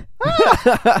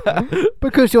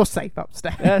 Because you're safe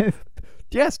upstairs. Yeah.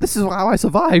 Yes, this is how I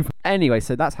survive. Anyway,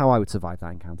 so that's how I would survive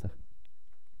that encounter.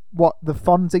 What, the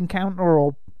Fonz encounter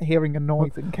or hearing a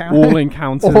noise encounter? All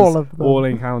encounters. All of them. All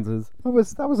encounters.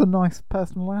 That was a nice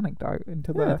personal anecdote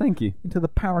into Yeah, thank you. the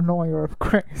paranoia of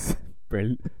Chris.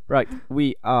 Brilliant. Right,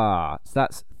 so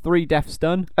that's 3 deaths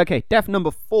done. Okay, death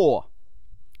number 4.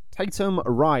 Tatum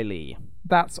Riley.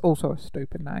 That's also a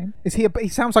stupid name. Is he? He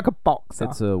sounds like a boxer.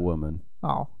 It's a woman.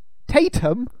 Oh,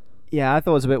 Tatum. Yeah, I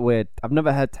thought it was a bit weird. I've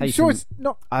never heard Tatum. You sure it's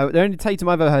not? The only Tatum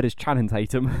I've ever heard is Channing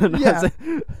Tatum. Yeah.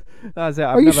 That's it.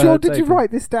 Are you sure? Did you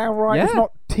write this down right? Yeah. It's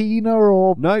not Tina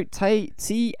or. No, Tatum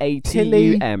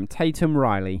Tatum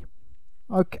Riley.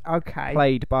 Okay.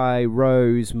 Played by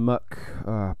Rose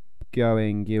McGowan. I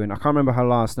can't remember her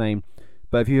last name,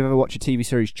 but if you ever watch a TV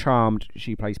series Charmed,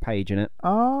 she plays Paige in it.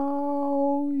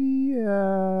 Oh yeah,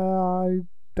 I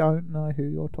don't know who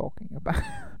you're talking about.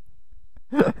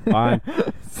 Fine.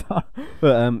 So,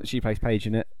 But she plays Paige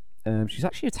in it. She's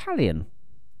actually Italian.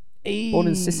 Born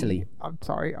in Sicily. I'm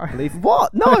sorry. I Believe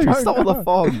what? No, I don't stop with the know.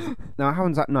 fog. Now, it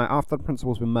happens that night after the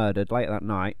principal's been murdered. Late that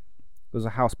night, there was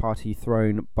a house party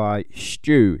thrown by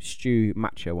Stu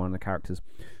Matcher, one of the characters,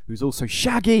 who's also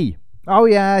Shaggy. Oh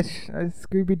yeah,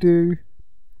 Scooby Doo.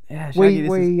 Yeah, Shaggy.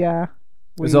 It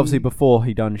It was obviously before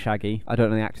he done Shaggy. I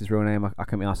don't know the actor's real name. I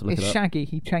couldn't be asked to look It's it up. Shaggy.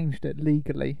 He changed it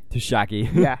legally. To Shaggy.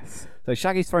 Yes. So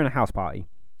Shaggy's throwing a house party,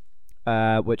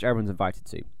 which everyone's invited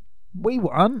to. We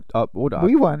weren't. I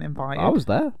We weren't invited. was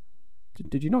there.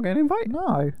 Did you not get an invite?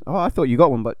 No. Oh, I thought you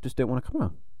got one, but just didn't want to come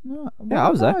out. No. Yeah, I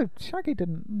was there. No, Shaggy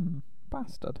didn't.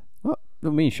 Bastard. What?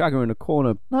 Me and Shaggy were in the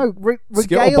corner. No, Skittle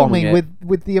regale bombing me it.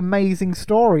 with the amazing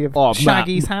story of Oh,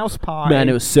 Shaggy's house party. Man,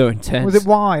 it was so intense. Was it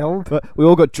wild? But we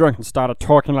all got drunk and started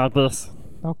talking like this.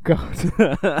 Oh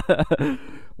god.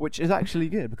 Which is actually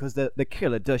good because the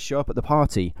killer does show up at the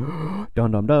party.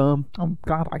 Dum dum dum. I'm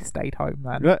glad I stayed home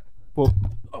then. Yeah. Well,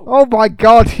 Oh my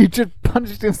god, he just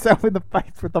punched himself in the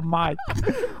face with the mic.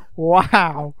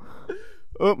 Wow.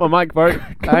 oh, my mic broke.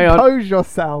 Hang on. Compose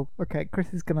yourself. Okay,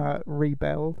 Chris is gonna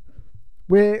rebuild.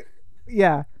 You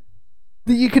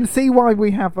can see why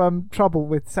we have trouble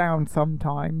with sound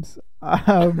sometimes.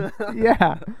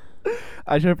 Yeah.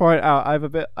 I should point out I have a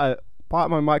bit. Part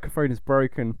of my microphone is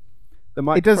broken. The It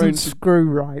microphone doesn't screw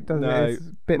right, does No, it? It's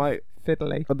a bit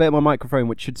fiddly. a bit of my microphone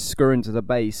which should screw into the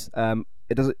bass.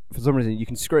 It doesn't for some reason. You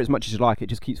can screw it as much as you like. It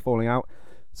just keeps falling out.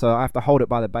 So I have to hold it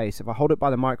by the base. If I hold it by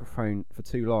the microphone for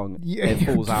too long, it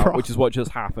falls out, which is what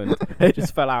just happened. It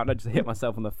just fell out and I just hit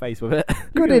myself on the face with it.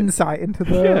 Good insight into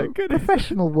the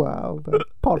professional world of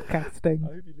podcasting.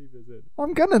 I hope you leave this in.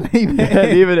 I'm going to leave it Yeah,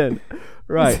 in. leave it in.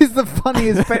 Right. This is the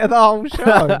funniest bit of the whole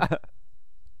show.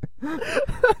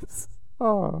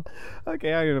 Oh. Okay,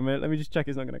 hang on a minute. Let me just check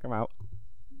it's not going to come out.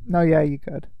 No, yeah, you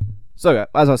could. So,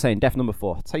 as I was saying, death number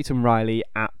 4. Tatum Riley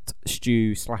at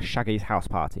Stu/Shaggy's house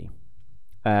party.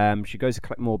 She goes to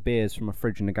collect more beers from a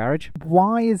fridge in the garage.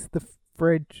 Why is the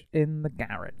fridge in the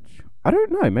garage? I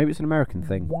don't know. Maybe it's an American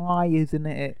thing. Why isn't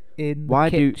it in the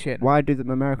kitchen? Why do the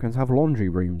Americans have laundry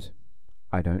rooms?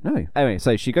 I don't know. Anyway,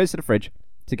 so she goes to the fridge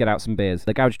to get out some beers.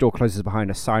 The garage door closes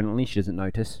behind her silently. She doesn't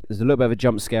notice. There's a little bit of a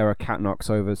jump scare. A cat knocks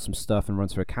over some stuff and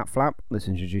runs through a cat flap. This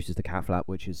introduces the cat flap,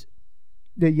 which is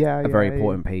a very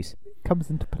important piece. Comes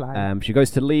into play. She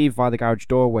goes to leave via the garage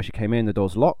door where she came in. The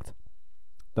door's locked.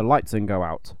 The lights then go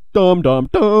out. Dum dum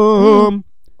dum.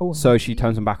 Oh, so she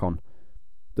turns them back on.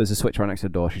 There's a switch right next to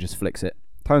the door. She just flicks it.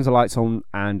 Turns the lights on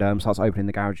and starts opening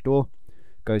the garage door.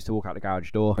 Goes to walk out the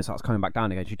garage door. It starts coming back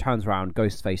down again. She turns around.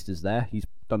 Ghostface is there. He's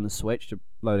done the switch to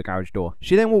lower the garage door.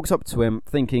 She then walks up to him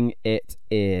thinking it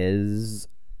is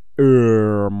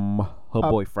her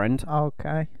boyfriend.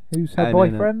 Okay. Who's her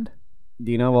boyfriend?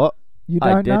 Do you know what? You don't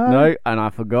know? I did know and I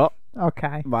forgot.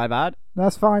 Okay. My bad.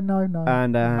 That's fine. No.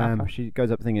 And she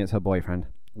goes up thinking it's her boyfriend.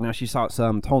 Now she starts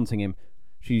taunting him.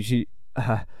 She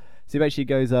basically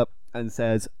goes up and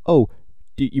says, "Oh,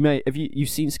 have you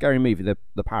seen Scary Movie,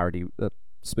 the parody, the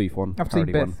spoof one? I've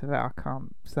seen bits of it. I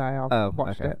can't say I've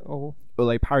watched it all. Well,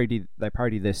 they parody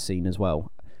this scene as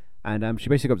well." And she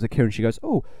basically goes up to the killer and she goes,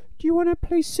 "Oh, do you want to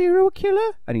play serial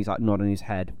killer?" And he's like nodding his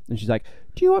head. And she's like,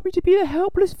 "Do you want me to be the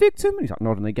helpless victim?" And he's like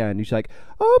nodding again. And she's like,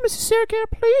 "Oh, Mr. Serial Killer,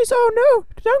 please, oh no,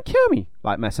 don't kill me."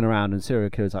 Like messing around, and serial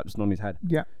killer's like just nodding his head.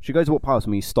 Yeah. She goes to walk past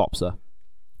him and he stops her.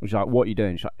 And she's like, "What are you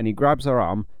doing?" And he grabs her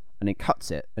arm and he cuts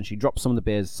it. And she drops some of the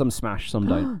beers, some smash, some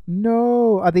don't.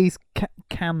 No. Are these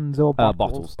cans or bottles?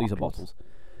 Bottles. These are bottles.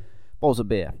 Bottles of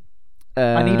beer.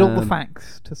 I need all the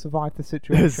facts to survive the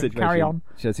situation. Carry on.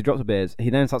 So he drops the beers. He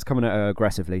then starts coming at her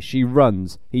aggressively. She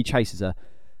runs. He chases her.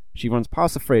 She runs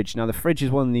past the fridge. Now the fridge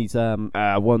is one of these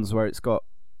ones where it's got,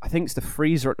 I think it's the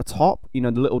freezer at the top. You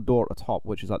know, the little door at the top,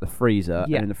 which is like the freezer,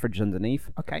 and then the fridge is underneath.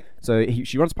 Okay. So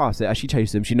she runs past it. As she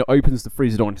chases him, she opens the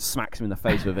freezer door and just smacks him in the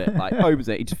face with it. Like opens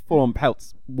it. He just full on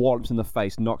pelts, wallops in the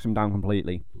face, knocks him down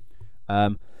completely.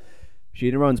 She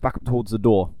then runs back up towards the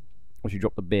door where she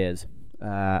dropped the beers.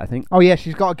 I think. Oh yeah,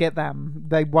 she's got to get them.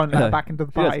 They won't let her back into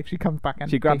the party if she comes back in.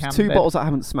 She grabs 2 bottles that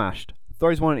haven't smashed,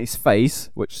 throws one at his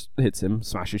face, which hits him,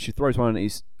 smashes. She throws one at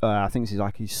his, I think it's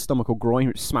like his stomach or groin,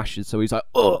 which smashes. So he's like,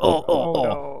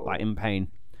 oh, like in pain.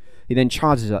 He then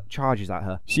charges at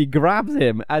her. She grabs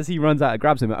him as he runs out.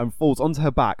 Grabs him and falls onto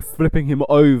her back, flipping him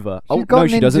over. She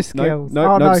doesn't. Skills.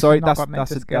 No, sorry,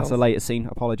 that's a later scene.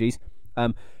 Apologies.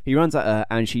 He runs at her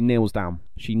and she kneels down.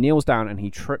 She kneels down and he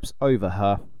trips over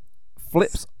her.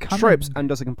 Trips and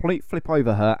does a complete flip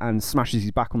over her and smashes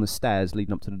his back on the stairs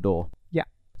leading up to the door. Yeah.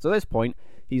 So at this point,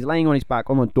 he's laying on his back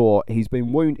on the door. He's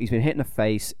been wounded. He's been hit in the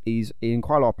face. He's in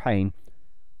quite a lot of pain.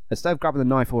 Instead of grabbing the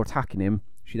knife or attacking him,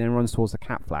 she then runs towards the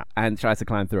cat flap and tries to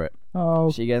climb through it. Oh,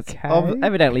 she gets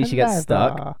evidently she gets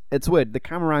stuck. It's weird. The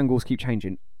camera angles keep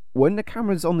changing. When the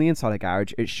camera's on the inside of the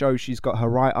garage, it shows she's got her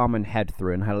right arm and head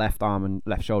through, and her left arm and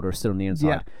left shoulder are still on the inside.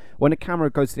 Yeah. When the camera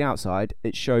goes to the outside,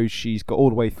 it shows she's got all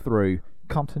the way through.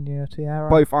 Continuity error.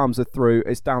 Both arms are through.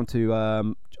 It's down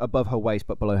to above her waist,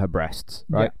 but below her breasts.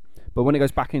 Right. Yeah. But when it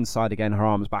goes back inside again, her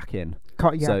arm's back in.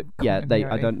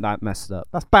 That messed up.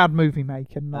 That's bad movie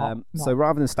making. So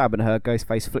rather than stabbing her,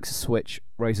 Ghostface flicks a switch,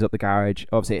 raises up the garage.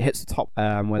 Obviously, it hits the top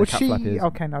where the cat flap is.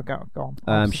 Okay, no, go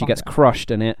on. She gets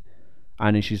crushed in it.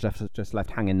 And then she's just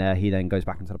left hanging there. He then goes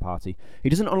back into the party. He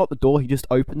doesn't unlock the door. He just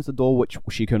opens the door, which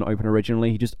she couldn't open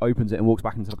originally. He just opens it and walks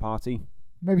back into the party.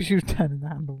 Maybe she was turning the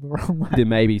handle the wrong way.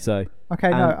 Maybe so.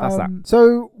 Okay, that's that.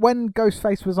 So when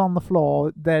Ghostface was on the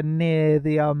floor, they're near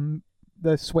the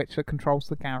switch that controls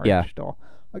the garage door.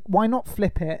 Like, why not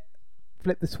flip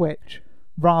the switch,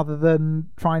 rather than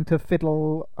trying to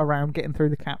fiddle around getting through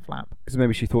the cat flap? Because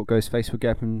maybe she thought Ghostface would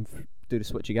get up and do the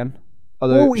switch again.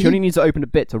 Although she only needs to open a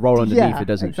bit to roll underneath it,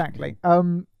 doesn't she? Exactly.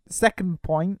 Second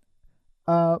point,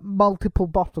 multiple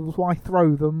bottles. Why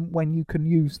throw them when you can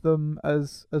use them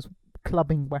as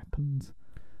clubbing weapons?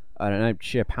 I don't know,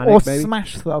 sheer panic, or maybe?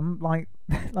 Smash them like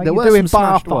there you were do in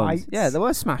bar fights. Ones. Yeah, there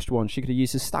were smashed ones. She could have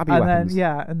used as stabby weapons.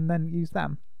 And then use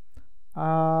them.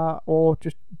 Or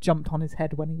just jumped on his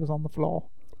head when he was on the floor.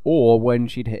 Or when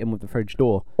she'd hit him with the fridge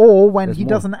door. Or when he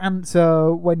doesn't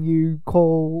answer when you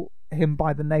call him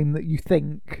by the name that you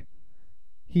think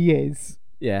he is.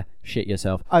 Yeah, shit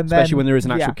yourself. And Especially then- when there is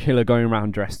an actual yeah. killer going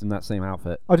around dressed in that same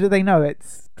outfit. Or do they know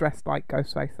it's dressed like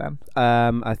Ghostface then?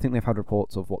 I think they've had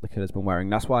reports of what the killer's been wearing.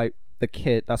 That's why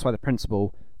the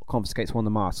principal confiscates one of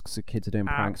the masks the kids are doing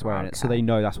pranks wearing it, so okay. they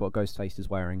know that's what Ghostface is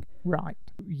wearing. Right.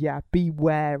 Yeah, be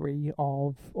wary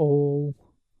of all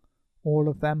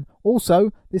of them.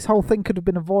 Also, this whole thing could have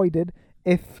been avoided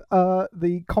if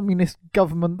the communist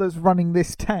government that's running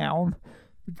this town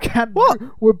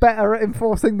were better at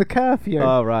enforcing the curfew.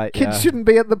 Oh, right, Kids yeah. shouldn't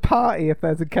be at the party if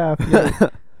there's a curfew.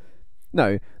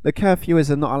 No, the curfew is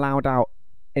they're not allowed out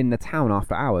in the town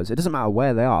after hours. It doesn't matter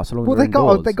where they are, so long as Well, they're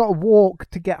indoors. they got to walk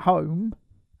to get home,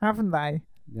 haven't they?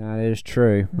 Yeah, that is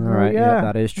true. All Well, right, yeah,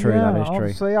 that is true. Yeah, that is true.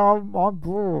 obviously,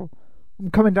 I'm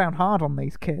coming down hard on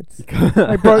these kids.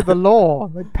 They broke the law.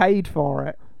 They paid for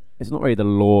it. It's not really the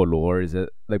law, is it?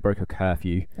 They broke a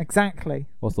curfew. Exactly.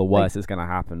 What's the worst that's going to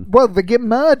happen? Well, they get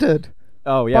murdered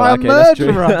Oh, yeah, by okay, a that's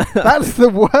murderer. true. That's the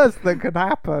worst that could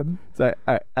happen. So,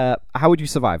 how would you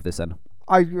survive this then?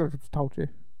 I told you.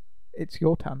 It's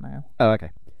your turn now. Oh,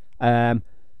 okay. I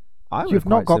would You've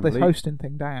not quite got this simply- hosting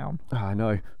thing down. Oh, I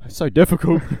know. It's so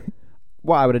difficult.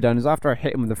 What I would have done is after I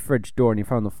hit him with the fridge door and he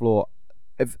fell on the floor,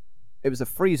 if it was a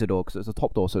freezer door, because it was a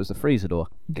top door, so it was a freezer door.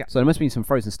 Yeah. So there must have been some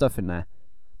frozen stuff in there.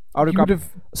 I would have You would grabbed,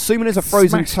 have assuming there's a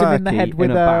frozen smashed turkey him in the head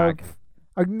with a bag,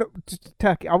 just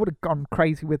turkey. I would have gone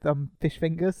crazy with fish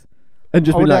fingers. and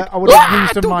just I be would like,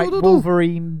 have used "Ah, my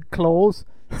Wolverine claws,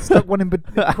 stuck one in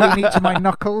between each of my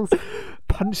knuckles,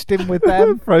 punched him with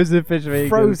them. frozen fish fingers.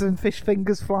 Frozen fish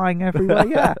fingers flying everywhere.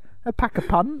 Yeah, a pack a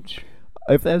punch.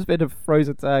 If there's been a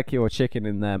frozen turkey or chicken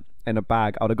in there in a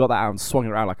bag, I would have got that out and swung it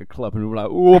around like a club and we were like,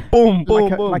 oh, boom, boom,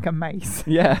 boom. Like a mace.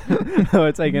 Yeah,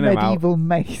 we're taking him out. Medieval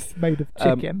mace made of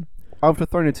chicken. After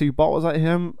throwing the 2 bottles at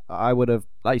him, I would have,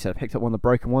 like you said, picked up one of the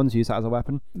broken ones, used that as a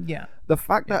weapon. Yeah. The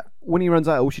fact that when he runs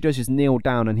out, all she does is kneel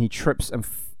down and he trips and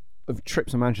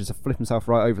manages to flip himself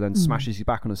right over, then smashes you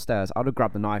back on the stairs. I'd have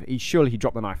grabbed the knife. Surely he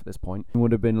dropped the knife at this point. He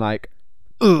would have been like,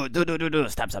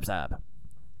 stab.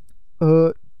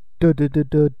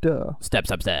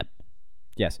 Stab.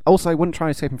 Yes. Also, I wouldn't try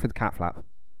and escape him through the cat flap.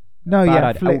 No, Bad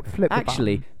yeah, idea. flip the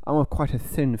Actually, button. I'm of quite a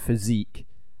thin physique.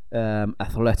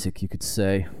 Athletic, you could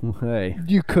say. Hey.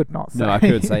 You could not say. No, I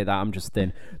could say that. I'm just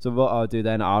thin. So what I'll do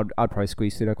then, I'd probably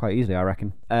squeeze through there quite easily, I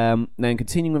reckon. Then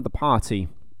continuing with the party.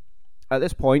 At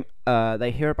this point,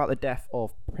 they hear about the death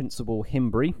of Principal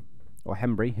Himbry. Or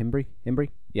Hembry?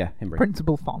 Yeah, Himbry.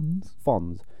 Principal Fonz.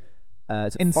 Fonz.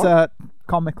 Is it Insert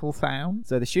comical sound.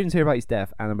 So the students hear about his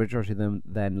death, and the majority of them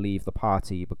then leave the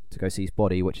party to go see his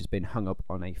body, which has been hung up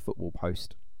on a football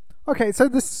post. Okay, so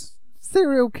this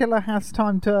serial killer has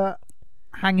time to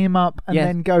hang him up and Yeah.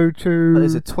 then go to... But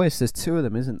there's a twist. There's 2 of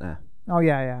them, isn't there? Oh,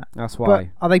 yeah. That's But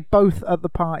why. are they both at the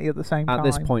party at the same time? At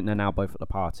this point, they're now both at the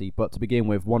party. But to begin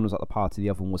with, one was at the party, the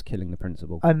other one was killing the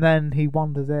principal. And then he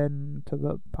wanders in to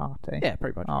the party. Yeah,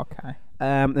 pretty much. Okay.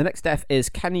 The next death is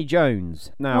Kenny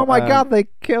Jones. Now, Oh my god, they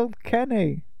killed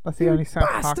Kenny. That's the only South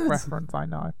Park bastards. reference I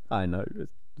know. I know.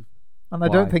 And I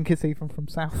don't Why? think it's even from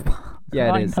South Park.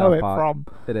 Yeah, I it is know South it Park. from.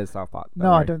 It is South Park.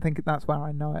 No, I don't think that's where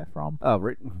I know it from. Oh,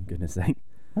 goodness sake.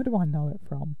 Where do I know it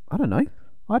from? I don't know.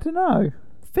 I don't know.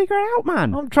 Figure it out,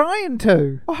 man. I'm trying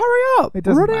to. Oh, hurry up. It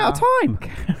doesn't We're running out of time.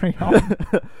 Carry on.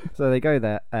 So they go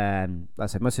there, and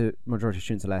like I said, majority of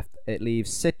students are left. It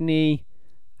leaves Sydney.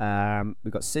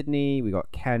 We got Sydney, we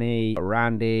got Kenny,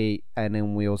 Randy, and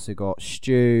then we also got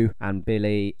Stu and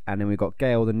Billy, and then we got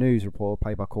Gail, the news reporter,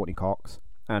 played by Courtney Cox,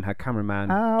 and her cameraman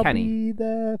I'll Kenny. be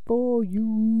there for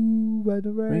you when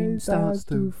the rain starts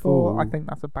to fall. I think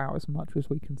that's about as much as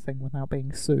we can sing without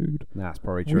being sued. That's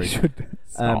probably true. We should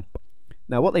stop.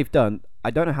 Now, what they've done,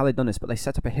 I don't know how they've done this, but they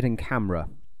set up a hidden camera.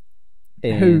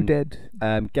 Who did?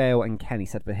 Gail and Kenny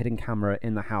set up a hidden camera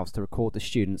in the house to record the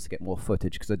students to get more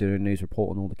footage because they're doing a news report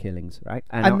on all the killings, right?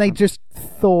 And they just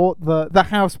thought that the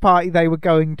house party they were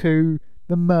going to,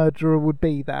 the murderer would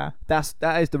be there. That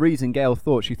is the reason Gail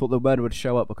thought. She thought the murderer would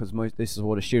show up because this is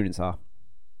where the students are.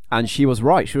 And she was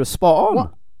right. She was spot on.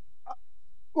 What?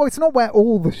 Well, it's not where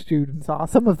all the students are.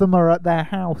 Some of them are at their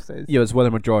houses. Yeah, that's where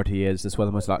the majority is. That's where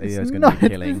the most likely is going to No, be it's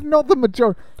killing. not the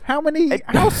majority.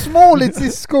 How small is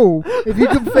this school if you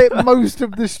can fit most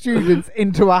of the students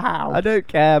into a house? I don't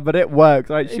care, but it works.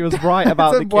 Right? She was right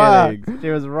about the doesn't work. killings. She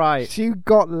was right. She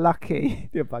got lucky.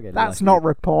 You're bugging That's lucky. not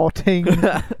reporting.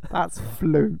 That's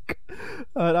fluke.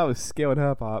 That was skill on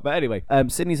her part. But anyway,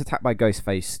 Sydney's attacked by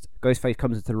Ghostface. Ghostface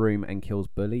comes into the room and kills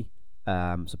Bully,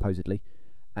 supposedly,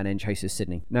 and then chases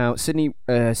Sydney. Now, Sydney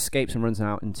escapes and runs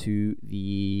out into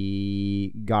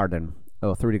the garden.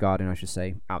 Or through the garden, I should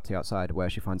say, out to the outside, where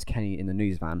she finds Kenny in the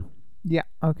news van. Yeah,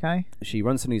 okay. She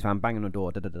runs to Sydney's van, banging on the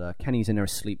door. Kenny's in there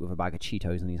asleep with a bag of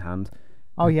Cheetos in his hand.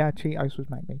 Oh yeah, Cheetos would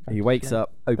make me go He to wakes sleep.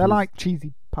 up. Opens They're like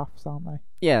cheesy puffs, aren't they?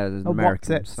 yeah, there's an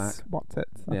American What's snack. It? What's it?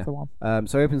 That's Yeah. the one.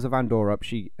 So he opens the van door up.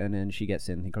 And then she gets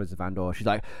in. He closes the van door. She's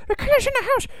like, "The killer's in the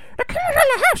house! The killer's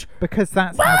in the house!" Because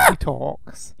that's how she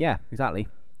talks. Yeah, exactly.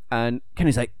 And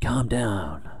Kenny's like, "Calm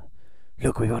down.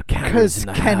 Look, we got cameras Because in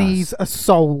the Kenny's house." a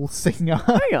soul singer.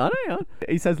 Hang on.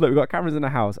 He says, "Look, we got cameras in the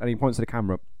house," and he points to the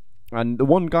camera. And the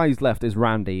one guy who's left is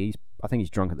Randy. I think he's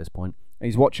drunk at this point. And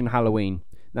he's watching Halloween.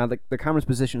 Now the camera's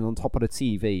positioned on top of the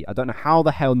TV. I don't know how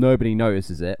the hell nobody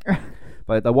notices it,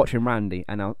 but they're watching Randy.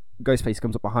 And now Ghostface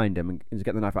comes up behind him and is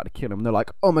getting the knife out to kill him. And they're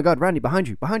like, "Oh my God, Randy, behind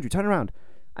you, turn around!"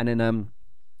 And then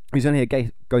he's only a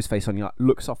Ghostface on. He like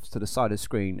looks off to the side of the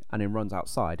screen and then runs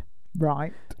outside.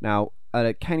 Right. Now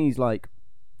Kenny's like,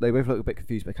 they both look a bit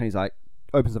confused, but Kenny's like,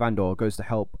 opens the van door, goes to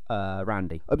help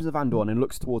Randy. Opens the van door and then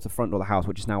looks towards the front door of the house,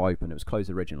 which is now open. It was closed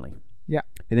originally. Yeah.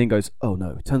 He then goes, "Oh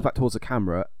no!" Turns back towards the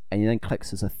camera, and he then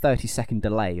clicks. There's a 30-second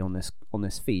delay on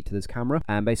this feed to this camera,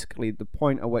 and basically the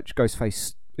point at which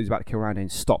Ghostface is about to kill Randy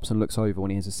and stops and looks over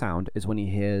when he hears a sound is when he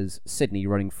hears Sydney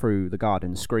running through the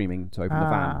garden screaming to open the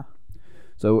van.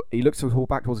 So he looks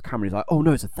back towards the camera. He's like, "Oh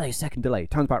no, it's a 30-second delay."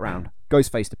 Turns back round.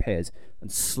 Ghostface appears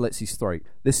and slits his throat.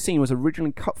 This scene was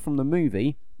originally cut from the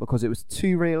movie because it was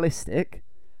too realistic,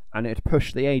 and it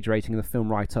pushed the age rating of the film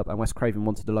right up. And Wes Craven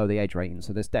wanted to lower the age rating,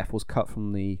 so this death was cut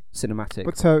from the cinematic.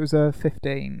 But so it was a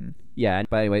 15. Yeah,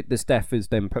 but anyway, this death is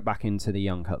then put back into the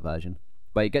uncut version.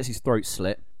 But he gets his throat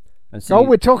slit. And Oh,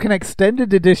 we're talking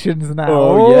extended editions now.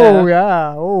 Oh,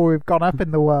 yeah. Oh, we've gone up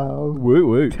in the world. woo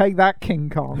woo. Take that, King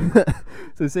Kong.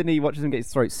 So Sydney watches him get his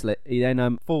throat slit. He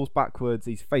then falls backwards.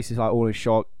 His face is like all in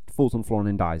shock. Falls on the floor and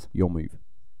then dies. Your move.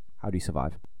 How do you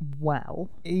survive? Well,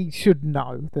 he should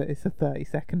know that it's a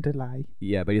 30-second delay.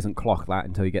 Yeah, but he doesn't clock that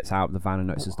until he gets out of the van and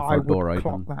notices the I front would door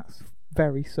clock open. that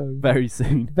very soon. Very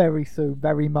soon. Very soon.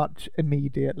 Very much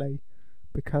immediately.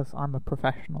 Because I'm a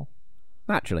professional.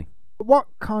 Naturally. What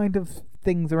kind of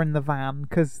things are in the van?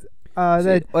 Because it's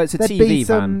a there'd be TV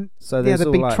van. So there's there'd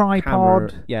all be like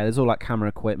tripod. there's all like camera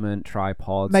equipment,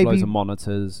 tripods, Maybe- loads of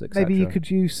monitors, etc. Maybe you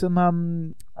could use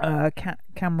some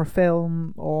camera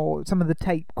film or some of the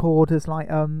tape recorders, like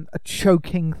a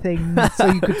choking thing, so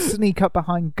you could sneak up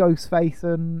behind Ghostface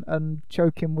and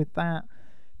choke him with that.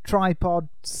 Tripod,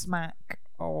 smack,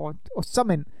 or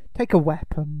something. Take a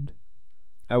weapon.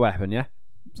 A weapon, yeah?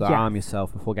 So Yeah. arm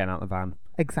yourself before getting out the van.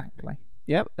 Exactly.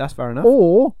 Yep, that's fair enough.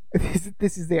 Or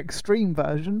this is the extreme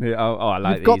version. Yeah, I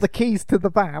like You've got these. the keys to the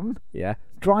van. Yeah.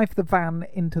 Drive the van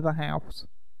into the house.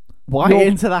 Why You're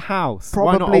into the house?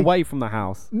 Why not probably- away from the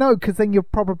house? No, because then you're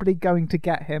probably going to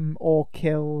get him or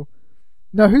kill.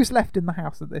 No, who's left in the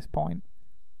house at this point?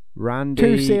 Randy.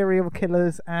 2 serial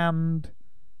killers and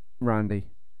Randy.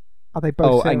 are they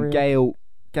both serial? And Gail.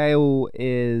 Gail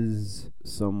is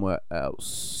somewhere else.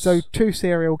 So 2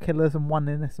 serial killers and 1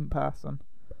 innocent person.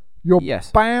 You're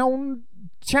Yes. bound.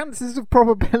 Chances of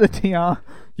probability are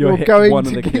You'll you're hit going one to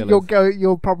of the get, killers.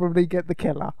 you'll probably get the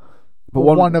killer. But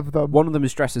Or one of them. One of them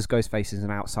is dressed as Ghostface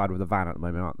and outside with the van at the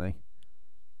moment, aren't they?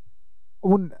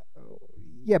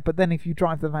 Yeah, but then if you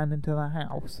drive the van into the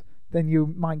house, then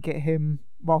you might get him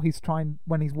when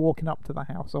he's walking up to the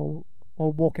house or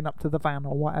walking up to the van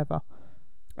or whatever.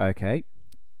 Okay.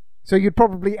 So you'd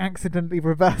probably accidentally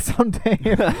reverse onto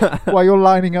him while you're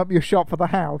lining up your shot for the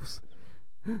house,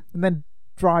 and then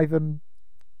drive and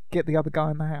get the other guy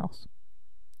in the house.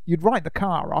 You'd write the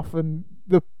car off, and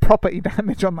the property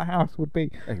damage on the house would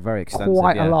be Very extensive.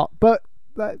 quite yeah. a lot. But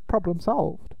that problem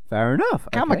solved. Fair enough.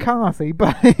 Okay. Kamikaze,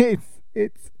 but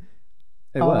it's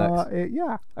It works.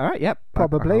 yeah, All right. Yep.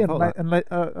 probably I thought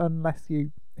that. unless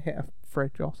you hit a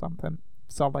fridge or something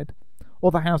solid,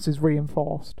 or the house is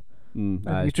reinforced. That And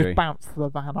you is just true. bounce the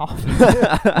van off.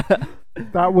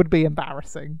 That would be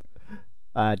embarrassing.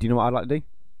 Do you know what I'd like to do?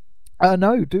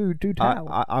 No, do tell.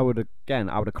 I would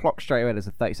have clocked straight away. There's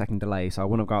a 30-second delay, so I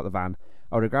wouldn't have got out the van.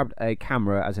 I would have grabbed a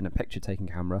camera, as in a picture-taking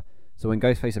camera. So when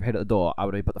Ghostface appeared at the door, I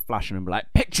would have put the flash on him and be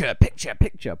like, "Picture, picture,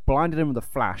 picture!" Blinded him with a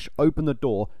flash, opened the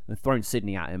door, and thrown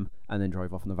Sydney at him, and then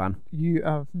drove off in the van.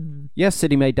 Yes,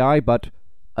 Sydney may die, but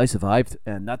I survived,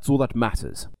 and that's all that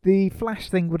matters. The flash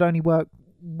thing would only work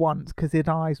once because his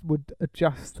eyes would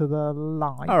adjust to the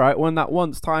light. All right, when that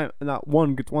one time there,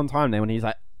 when he's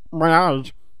like, "My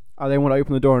eyes," I then want to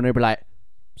open the door, and they'd be like,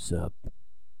 "Sup?"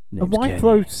 And why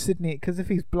throw Sydney? Because if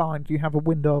he's blind, you have a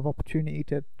window of opportunity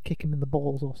to kick him in the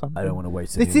balls or something. I don't want to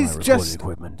waste This any is of my just-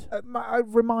 recording equipment. I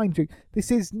remind you,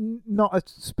 this is not a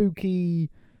spooky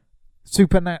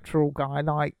supernatural guy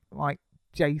like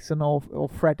Jason or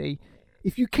Freddy.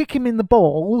 If you kick him in the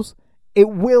balls, it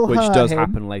will which hurt does him,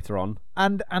 happen later on.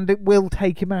 and it will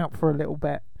take him out for a little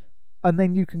bit. And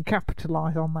then you can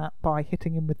capitalise on that by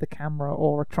hitting him with the camera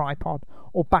or a tripod,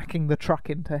 or backing the truck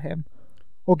into him,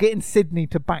 or getting Sydney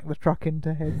to back the truck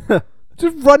into him.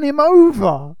 Just run him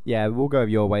over. Yeah, we'll go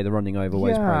your way. The running over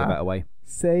way is probably Yeah. the better way.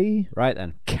 See? Right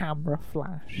then. Camera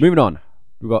flash. Moving on.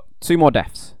 We've got 2 more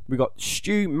deaths. We've got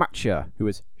Stu Matscher, who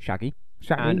is Shaggy,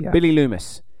 Shaggy, and yeah. Billy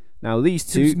Loomis. Now, these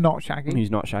two... Who's not Shaggy. He's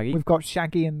not Shaggy. We've got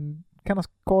Shaggy and... Can I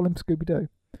call him Scooby-Doo?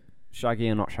 Shaggy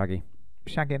and not Shaggy.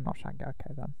 Shaggy and not Shaggy.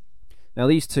 Okay, then. Now,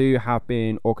 these two have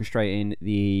been orchestrating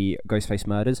the Ghostface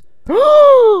murders.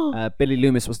 Billy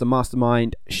Loomis was the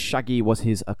mastermind. Shaggy was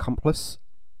his accomplice.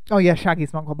 Oh, yeah,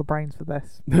 Shaggy's not got the brains for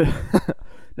this.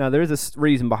 Now, there is a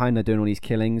reason behind they're doing all these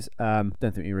killings. Don't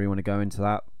think you really want to go into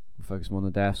that. We'll focus more on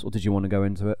the deaths. Or did you want to go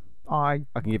into it? I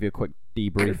can give you a quick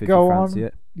debrief if you fancy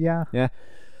it. Yeah. Yeah.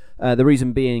 The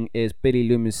reason being is Billy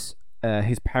Loomis,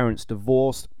 his parents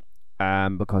divorced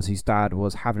because his dad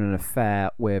was having an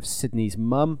affair with Sydney's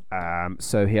mum.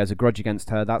 So he has a grudge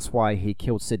against her. That's why he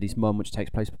killed Sydney's mum, which takes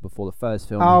place before the first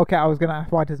film. Oh, okay. I was going to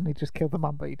ask, why doesn't he just kill the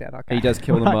mum, but he did. Okay. He does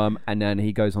kill the mum, and then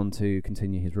he goes on to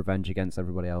continue his revenge against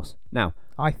everybody else. Now,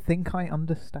 I think I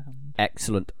understand.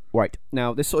 excellent. Right.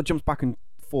 Now, this sort of jumps back and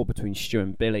forth between Stu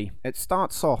and Billy. It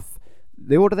starts off,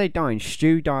 the order they die in,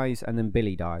 Stu dies and then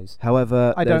Billy dies.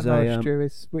 However, I don't know if Stu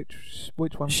is...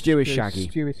 Which one? Stu is Shaggy.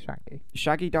 Stu is Shaggy.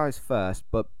 Shaggy dies first,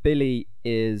 but Billy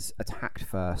is attacked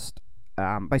first.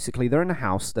 Basically, they're in a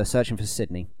house. They're searching for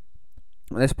Sydney.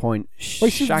 At this point,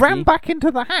 Wait, she ran back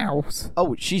into the house?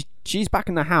 Oh, she's back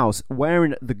in the house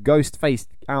wearing the ghost face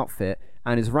outfit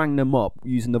and is ringing them up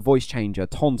using the voice changer,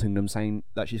 taunting them, saying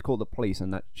that she's called the police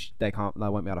and that they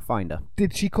won't be able to find her.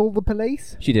 Did she call the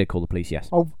police? She did call the police, yes.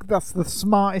 Oh, that's the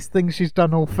smartest thing she's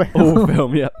done all film. All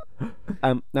film, yeah.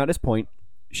 Now at this point,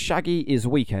 Shaggy is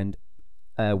weakened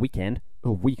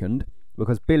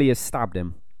because Billy has stabbed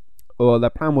him. Or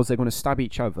their plan was they're going to stab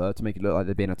each other to make it look like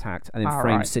they're being attacked, and then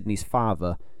frame Sydney's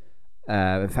father,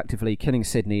 effectively killing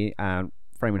Sydney and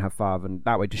framing her father, and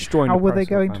that way destroying. How the were they process of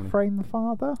going family. to frame the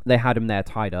father? They had him there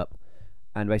tied up,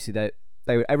 and basically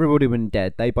everybody would have been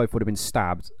dead. They both would have been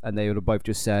stabbed, and they would have both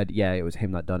just said, "Yeah, it was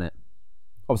him that done it."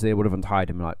 Obviously, they would have untied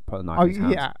him, like put a knife in his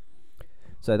hands. Yeah.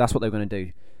 So that's what they were going to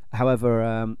do.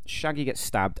 However, Shaggy gets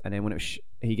stabbed, and then when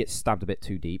he gets stabbed a bit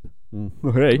too deep.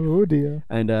 Hey. Oh dear.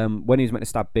 And when he was meant to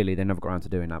stab Billy, they never got around to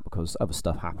doing that because other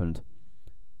stuff happened.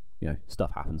 You know,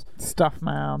 stuff happens. Stuff,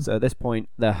 man. So at this point,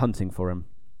 they're hunting for him.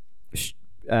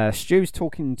 Stu's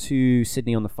talking to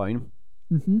Sydney on the phone.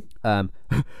 Mm-hmm.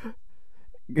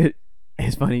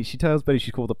 It's funny. She tells Billy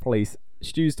she called the police.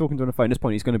 Stu's talking to her on the phone. At this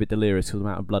point, he's going a bit delirious because of the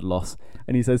amount of blood loss.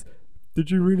 And he says,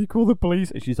 "Did you really call the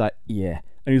police?" And she's like, "Yeah."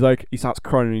 And he's like, he starts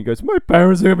crying and he goes, "My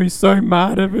parents are going to be so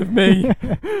mad with me."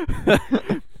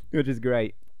 Which is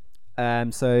great.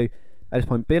 So at this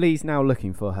point, Billy's now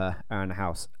looking for her around the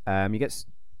house.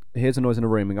 He hears a noise in the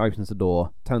room and opens the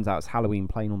door. Turns out it's Halloween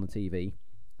playing on the TV.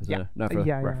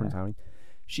 Reference Halloween.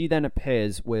 She then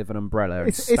appears with an umbrella.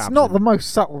 It's not the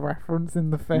most subtle reference in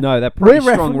the film. No, they're pretty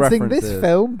We're strong referencing references. this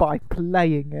film by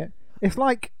playing it. It's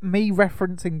like me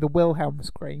referencing the Wilhelm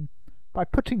scream by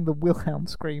putting the Wilhelm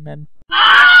scream in.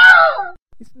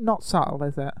 It's not subtle,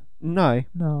 is it? No,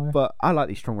 No. but I like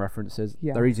these strong references.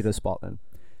 Yes. They're easy to spot then.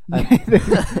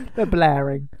 They're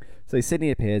blaring. So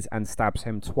Sydney appears and stabs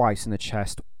him twice in the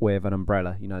chest with an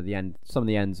umbrella. You know, some of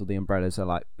the ends of the umbrellas are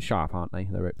like sharp, aren't they?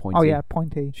 They're a bit pointy. Oh yeah,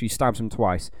 pointy. She stabs him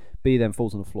twice. B then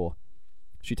falls on the floor.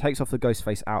 She takes off the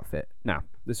Ghostface outfit. Now,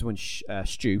 this is when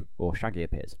Stu, or Shaggy,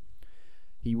 appears.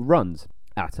 He runs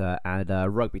at her and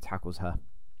Rugby tackles her.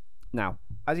 Now,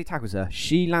 as he tackles her,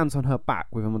 she lands on her back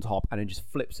with him on top and then just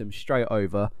flips him straight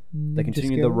over. They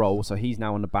continue the roll, so he's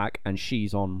now on the back and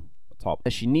she's on top.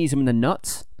 She knees him in the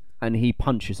nuts and he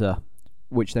punches her,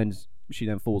 which then she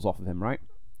then falls off of him, right?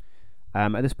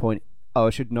 At this point, I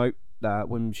should note that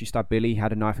when she stabbed Billy, he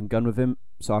had a knife and gun with him,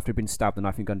 so after he'd been stabbed, the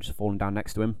knife and gun just falling down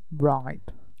next to him. Right.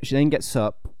 She then gets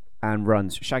up and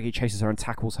runs. Shaggy chases her and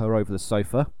tackles her over the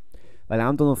sofa. They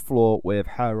land on the floor with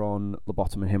her on the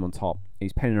bottom and him on top.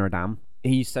 He's pinning her down.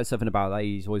 He says something about that.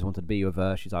 He's always wanted to be with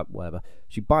her. She's like, whatever.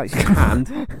 She bites his hand.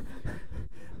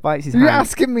 You're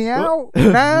asking me out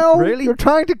now? Really? You're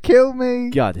trying to kill me?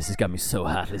 God, this has got me so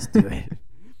hot. Let's do it.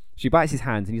 She bites his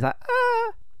hand and he's like,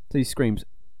 ah! So he screams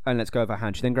and lets go of her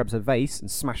hand. She then grabs a vase and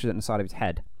smashes it in the side of his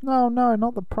head. No,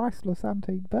 not the priceless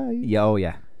antique vase. Yeah, oh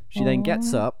yeah. She then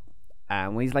gets up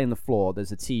and when he's laying on the floor,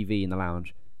 there's a TV in the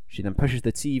lounge. She then pushes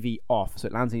the TV off so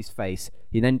it lands in his face.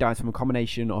 He then dies from a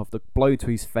combination of the blow to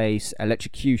his face,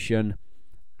 electrocution,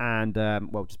 and,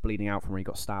 just bleeding out from where he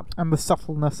got stabbed. And the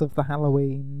subtleness of the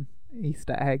Halloween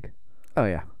Easter egg. Oh,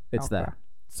 yeah. It's Okay. there.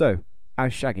 So,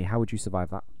 as Shaggy, how would you survive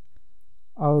that?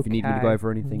 Okay. If you need me to go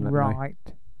over anything, let me know.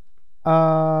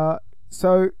 Right.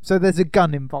 So there's a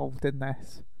gun involved in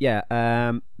this.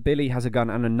 Yeah, Billy has a gun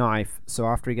and a knife, so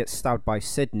after he gets stabbed by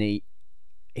Sydney,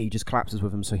 he just collapses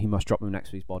with him, so he must drop them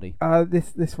next to his body.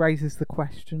 This raises the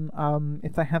question,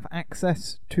 if they have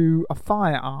access to a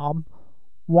firearm,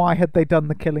 why had they done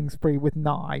the killing spree with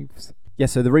knives? Yeah,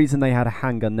 so the reason they had a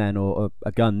handgun then, or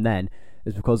a gun then,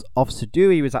 is because Officer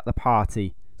Dewey was at the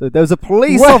party. So there was a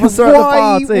police officer at the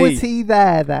party. Why was he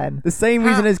there then? The same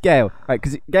reason as Gail, right?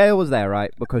 Because Gail was there,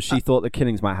 right? Because she thought the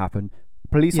killings might happen.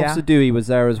 Police Officer Dewey was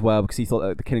there as well because he thought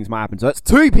that the killings might happen. So that's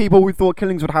two people who thought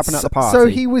killings would happen at the party. So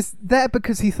he was there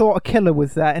because he thought a killer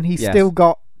was there, and he still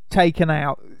got taken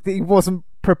out. He wasn't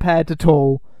prepared at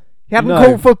all. He hadn't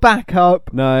called for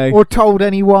backup or told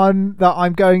anyone that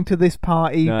I'm going to this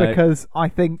party because I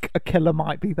think a killer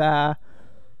might be there.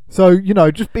 So,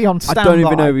 just be on standby. I don't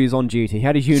even know if he was on duty. He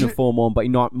had his uniform on, but he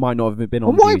might not have been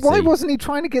on duty. Why wasn't he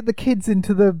trying to get the kids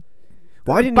into the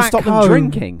Why didn't he stop them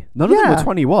drinking? None of them were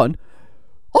 21.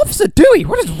 Officer Dewey,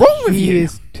 what is wrong with you? He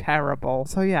is terrible.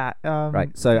 So, yeah.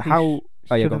 Right, so how...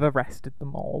 should have arrested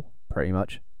them all. Pretty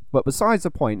much. But besides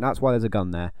the point, that's why there's a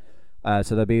gun there.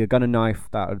 So there'd be a gun and knife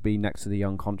that would be next to the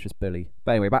unconscious Billy.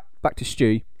 But anyway, back to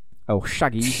Stu. Oh,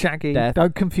 Shaggy. Death.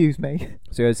 Don't confuse me.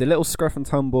 So there's a little scruff and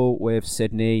tumble with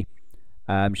Sydney.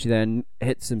 She then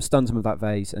hits him, stuns him with that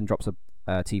vase, and drops a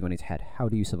TV on his head. How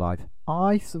do you survive?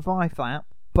 I survived that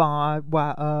by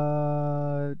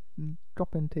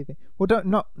dropping TV. Well,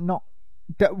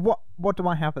 what do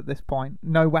I have at this point?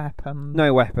 No weapons.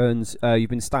 No weapons. You've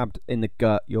been stabbed in the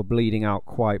gut. You're bleeding out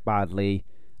quite badly.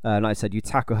 Like I said, you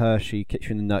tackle her, she kicks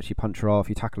you in the nuts, you punch her off,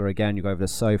 you tackle her again, you go over the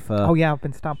sofa. Oh yeah, I've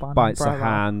been stabbed by an bites umbrella. her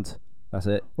hand. That's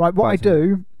it. Right, what I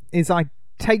do is I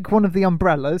take one of the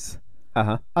umbrellas,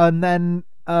 and then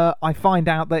I find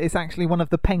out that it's actually one of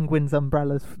the Penguin's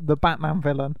umbrellas, the Batman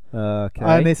villain. Okay.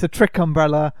 And it's a trick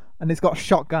umbrella, and it's got a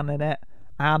shotgun in it,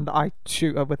 and I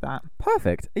shoot her with that.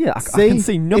 Perfect. Yeah, I can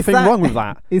see nothing wrong with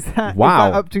that. Is that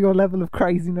up to your level of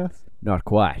craziness? Not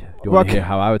quite. Do you want to hear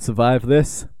how I would survive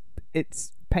this?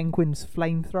 It's Penguin's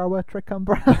flamethrower trick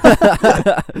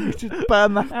umbrella. You just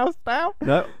burn the house down.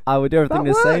 No, I would do everything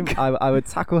the same. I would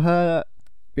tackle her,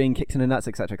 being kicked in the nuts,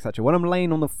 etc., etc. When I'm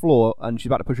laying on the floor and she's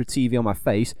about to push her TV on my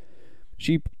face,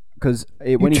 you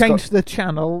change the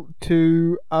channel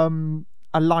to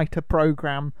a lighter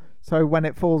program, so when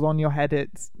it falls on your head,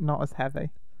 it's not as heavy.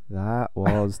 That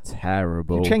was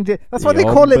terrible. You change it. That's why they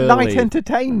call it light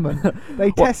entertainment.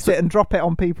 They test it and drop it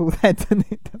on people's heads, and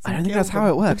it doesn't. I don't think that's how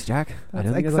it works, Jack.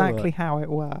 That's exactly how it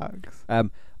works. If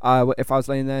I was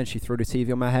laying there and she threw the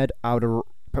TV on my head, I would have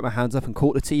put my hands up and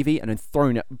caught the TV and then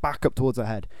thrown it back up towards her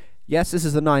head. Yes, this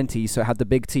is the 90s, so it had the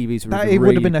big TVs with it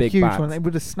would have been a huge backs. one. It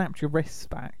would have snapped your wrists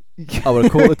back. I would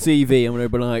have caught the TV and would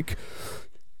have been like,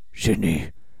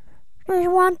 Sydney, there's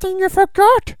one thing you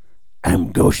forgot.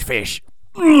 I'm Ghostfish.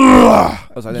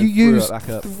 You used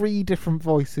 3 different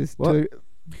voices to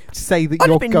say that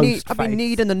you're Ghostface. I've been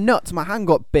kneed in the nuts. My hand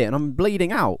got bit and I'm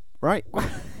bleeding out. Right?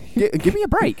 Give me a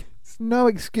break. It's no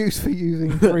excuse for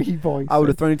using 3 voices. I would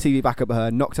have thrown the TV back up at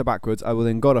her, knocked her backwards. I would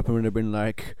then got up and would have been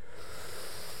like,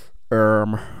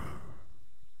 You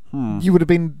would have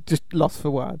been just lost for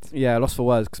words. Yeah, lost for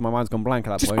words because my mind's gone blank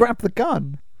at that point. Just grab the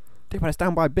gun. Dude, but it's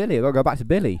down by Billy. I've got to go back to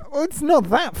Billy. Well, it's not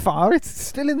that far. It's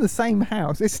still in the same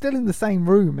house. It's still in the same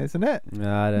room, isn't it?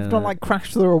 No, I don't know. It's not like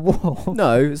crash through a wall.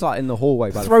 No, it's like in the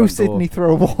hallway by Throw the front Sydney door.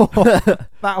 through a wall.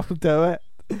 That'll do it.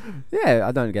 Yeah,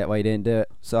 I don't get why he didn't do it.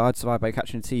 So I'd survive by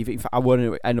catching the TV. In fact, I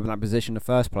wouldn't end up in that position in the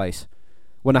first place.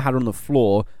 When I had her on the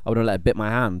floor, I would have let it bit my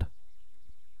hand.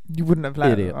 You wouldn't have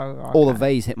let Idiot. it. Oh, okay. Or the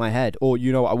vase hit my head. Or,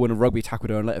 I wouldn't have rugby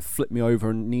tackled her and let her flip me over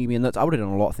and knee me in the nuts. I would have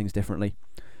done a lot of things differently.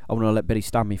 I wouldn't have let Billy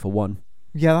stab me for one.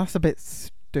 Yeah, that's a bit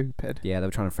stupid. Yeah, they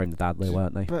were trying to frame the dad there,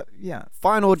 weren't they? But, yeah.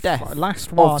 Final death.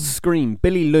 Last one. Of Scream.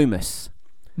 Billy Loomis.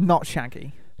 Not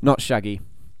Shaggy. Not Shaggy.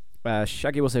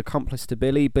 Shaggy was an accomplice to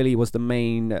Billy. Billy was the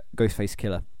main Ghostface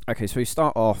killer. Okay, so we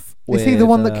start off with... Is he the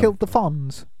one that killed the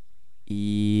Fonz?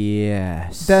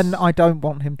 Yes. Then I don't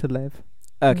want him to live.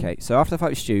 Okay, so after the fight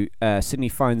with Stu, Sydney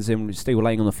finds him still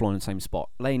laying on the floor in the same spot.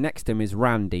 Laying next to him is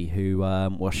Randy, who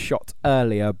was shot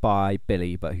earlier by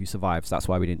Billy, but who survives. That's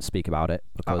why we didn't speak about it,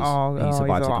 because he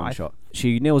survives a gunshot.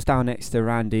 She kneels down next to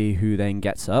Randy, who then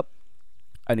gets up,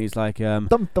 and he's like, he's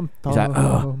like,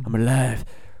 oh, I'm alive.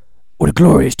 What a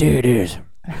glorious day it is.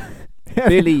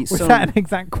 Billy, was that an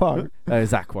exact quote?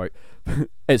 Exact quote.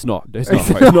 It's not. It's not a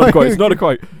quote. It's not a quote. It's not a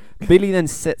quote. Billy then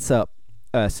sits up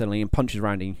suddenly and punches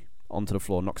Randy onto the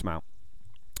floor, knocks him out.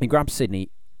 He grabs Sydney,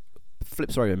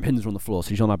 flips her over and pins her on the floor, so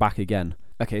she's on her back again.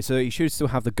 Okay, so he should still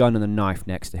have the gun and the knife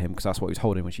next to him because that's what he was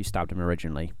holding when she stabbed him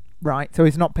originally. Right, so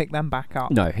he's not picked them back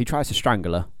up. No, he tries to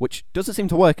strangle her, which doesn't seem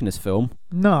to work in this film.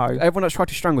 No. Everyone that's tried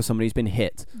to strangle somebody has been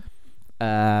hit.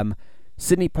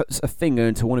 Sidney puts a finger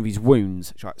into one of his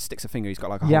wounds. She sticks a finger. He's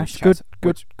got like a hole in his chest.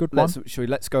 Good one. Should we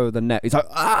let's go with the neck? He's like,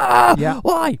 ah, Yeah.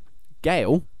 Why?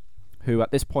 Gail, who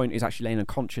at this point is actually laying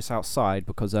unconscious outside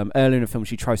because earlier in the film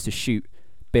she tries to shoot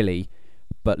Billy,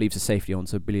 but leaves the safety on,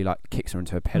 so Billy like kicks her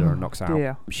into a pillar and knocks her dear.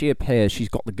 out. She appears. She's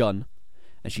got the gun,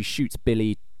 and she shoots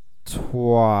Billy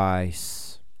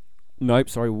twice. Nope,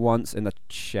 sorry, once in the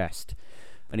chest,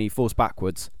 and he falls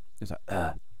backwards. He's like,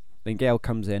 ugh. Then Gail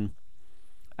comes in.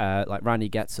 Like Randy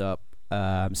gets up,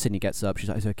 Sidney gets up. She's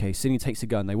like, "It's okay." Sidney takes a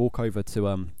gun. They walk over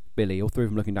to Billy. All three of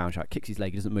them looking down. She like, kicks his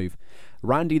leg. He doesn't move.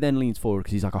 Randy then leans forward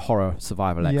because he's like a horror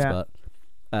survival expert.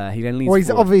 He then leans. Well, he's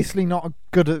forward. obviously not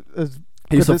good at as.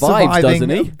 He good at survives, surviving,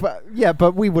 doesn't he?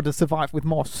 But we would have survived with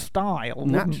more style,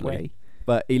 wouldn't Naturally. we?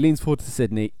 But he leans forward to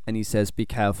Sidney and he says, "Be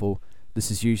careful. This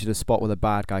is usually the spot where the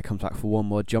bad guy comes back for one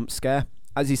more jump scare."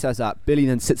 As he says that, Billy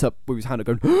then sits up with his hand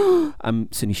up going, and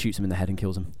Sidney shoots him in the head and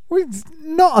kills him. Well, he's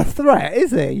not a threat,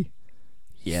 is he?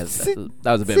 Yeah, that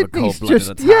was a bit of a Sidney's cold-blooded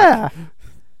attack.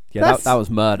 Yeah, that was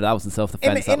murder. That was in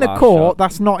self-defense. in a court,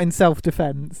 that's not in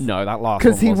self-defense. No, that last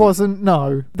one because he wasn't.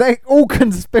 No, they all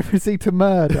conspiracy to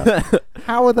murder.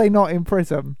 How are they not in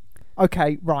prison?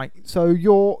 Okay, right. So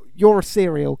you're a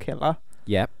serial killer.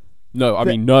 Yep. No, I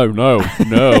mean no. No,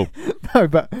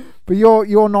 but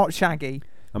you're not Shaggy.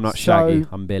 I'm not Shaggy.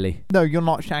 I'm Billy. No, you're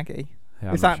not Shaggy.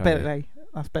 Yeah, Is that Billy?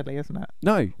 That's Billy, isn't it?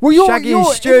 No. Well, Shaggy you're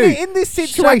is Stu. in this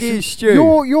situation. Shaggy is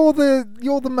Stu. You're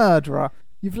the murderer.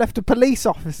 You've left a police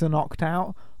officer knocked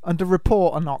out and a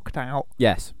reporter knocked out.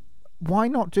 Yes. Why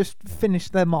not just finish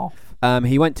them off?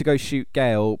 He went to go shoot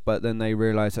Gail, but then they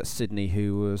realised that Sidney,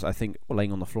 who was I think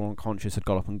laying on the floor unconscious, had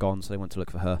got up and gone, so they went to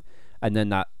look for her. And then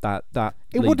that it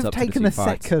leads would have up to the taken two a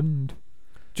fights. second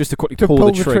Just to quickly to pull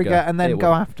the trigger and then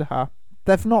go after her.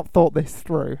 They've not thought this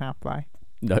through, have they?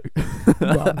 No.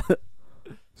 Well,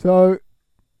 so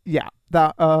yeah,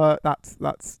 that's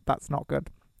not good.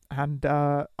 And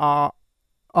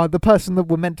the person that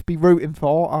we're meant to be rooting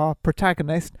for, our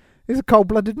protagonist, is a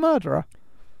cold-blooded murderer.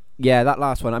 Yeah, that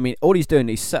last one. I mean, all he's doing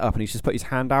is set up and he's just put his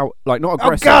hand out, like not Oh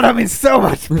aggressive. God, I'm in so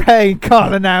much pain.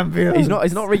 Call an ambulance.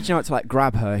 He's not reaching out to like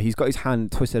grab her. He's got his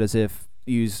hand twisted as if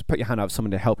you put your hand out for someone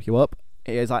to help you up.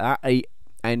 It is like that,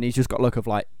 and he's just got a look of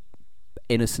like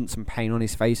innocence and pain on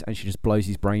his face, and she just blows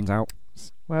his brains out.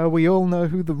 Well, we all know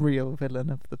who the real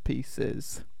villain of the piece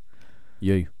is.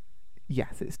 You.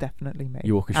 Yes, it's definitely me.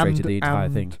 You orchestrated the entire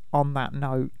thing. On that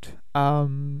note,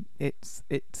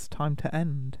 it's time to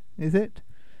end. Is it?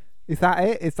 Is that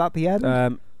it? Is that the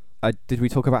end? Did we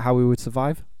talk about how we would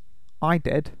survive? I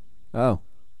did. Oh.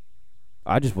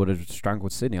 I just would have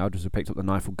strangled Sidney. I would just have picked up the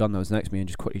knife or gun that was next to me and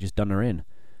just quickly just done her in.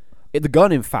 The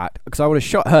gun, in fact, because I would have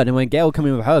shot her, and when Gail came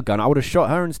in with her gun, I would have shot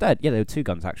her instead. Yeah, there were two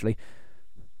guns, actually.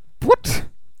 What?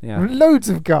 Yeah. Loads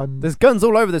of guns. There's guns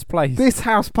all over this place. This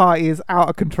house party is out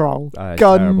of control. It's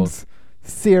Guns, terrible.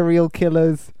 serial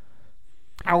killers,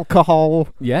 alcohol,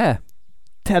 Yeah.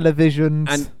 televisions.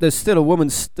 And there's still a woman,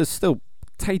 there's still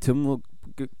Tatum,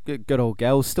 good old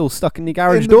girl, still stuck in the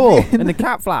garage door, in the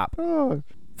cat flap. Oh,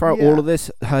 Throughout yeah. all of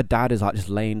this, her dad is like just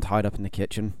laying tied up in the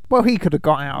kitchen. well, he could have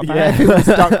got out of that Yeah. if it was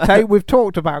duct tape. We've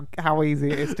talked about how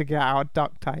easy it is to get out of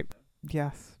duct tape.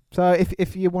 Yes. So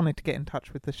if you wanted to get in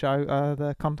touch with the show,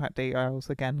 the contact details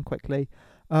again quickly.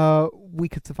 We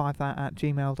could survive that at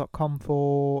gmail.com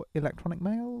for electronic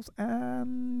mails,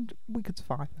 and we could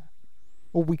survive that.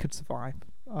 Or we could survive.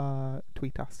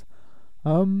 Tweet us.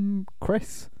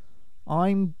 Chris,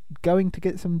 I'm going to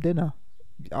get some dinner.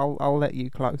 I'll let you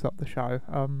close up the show.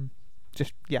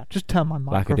 Just turn my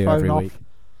Like I do microphone every off. week.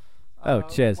 Oh,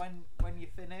 cheers. When you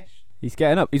finish. He's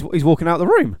getting up. He's walking out of the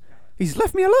room. He's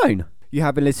left me alone. You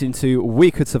have been listening to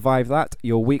We Could Survive That,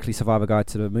 your weekly survivor guide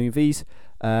to the movies.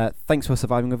 Thanks for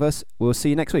surviving with us. We'll see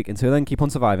you next week. Until then, keep on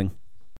surviving.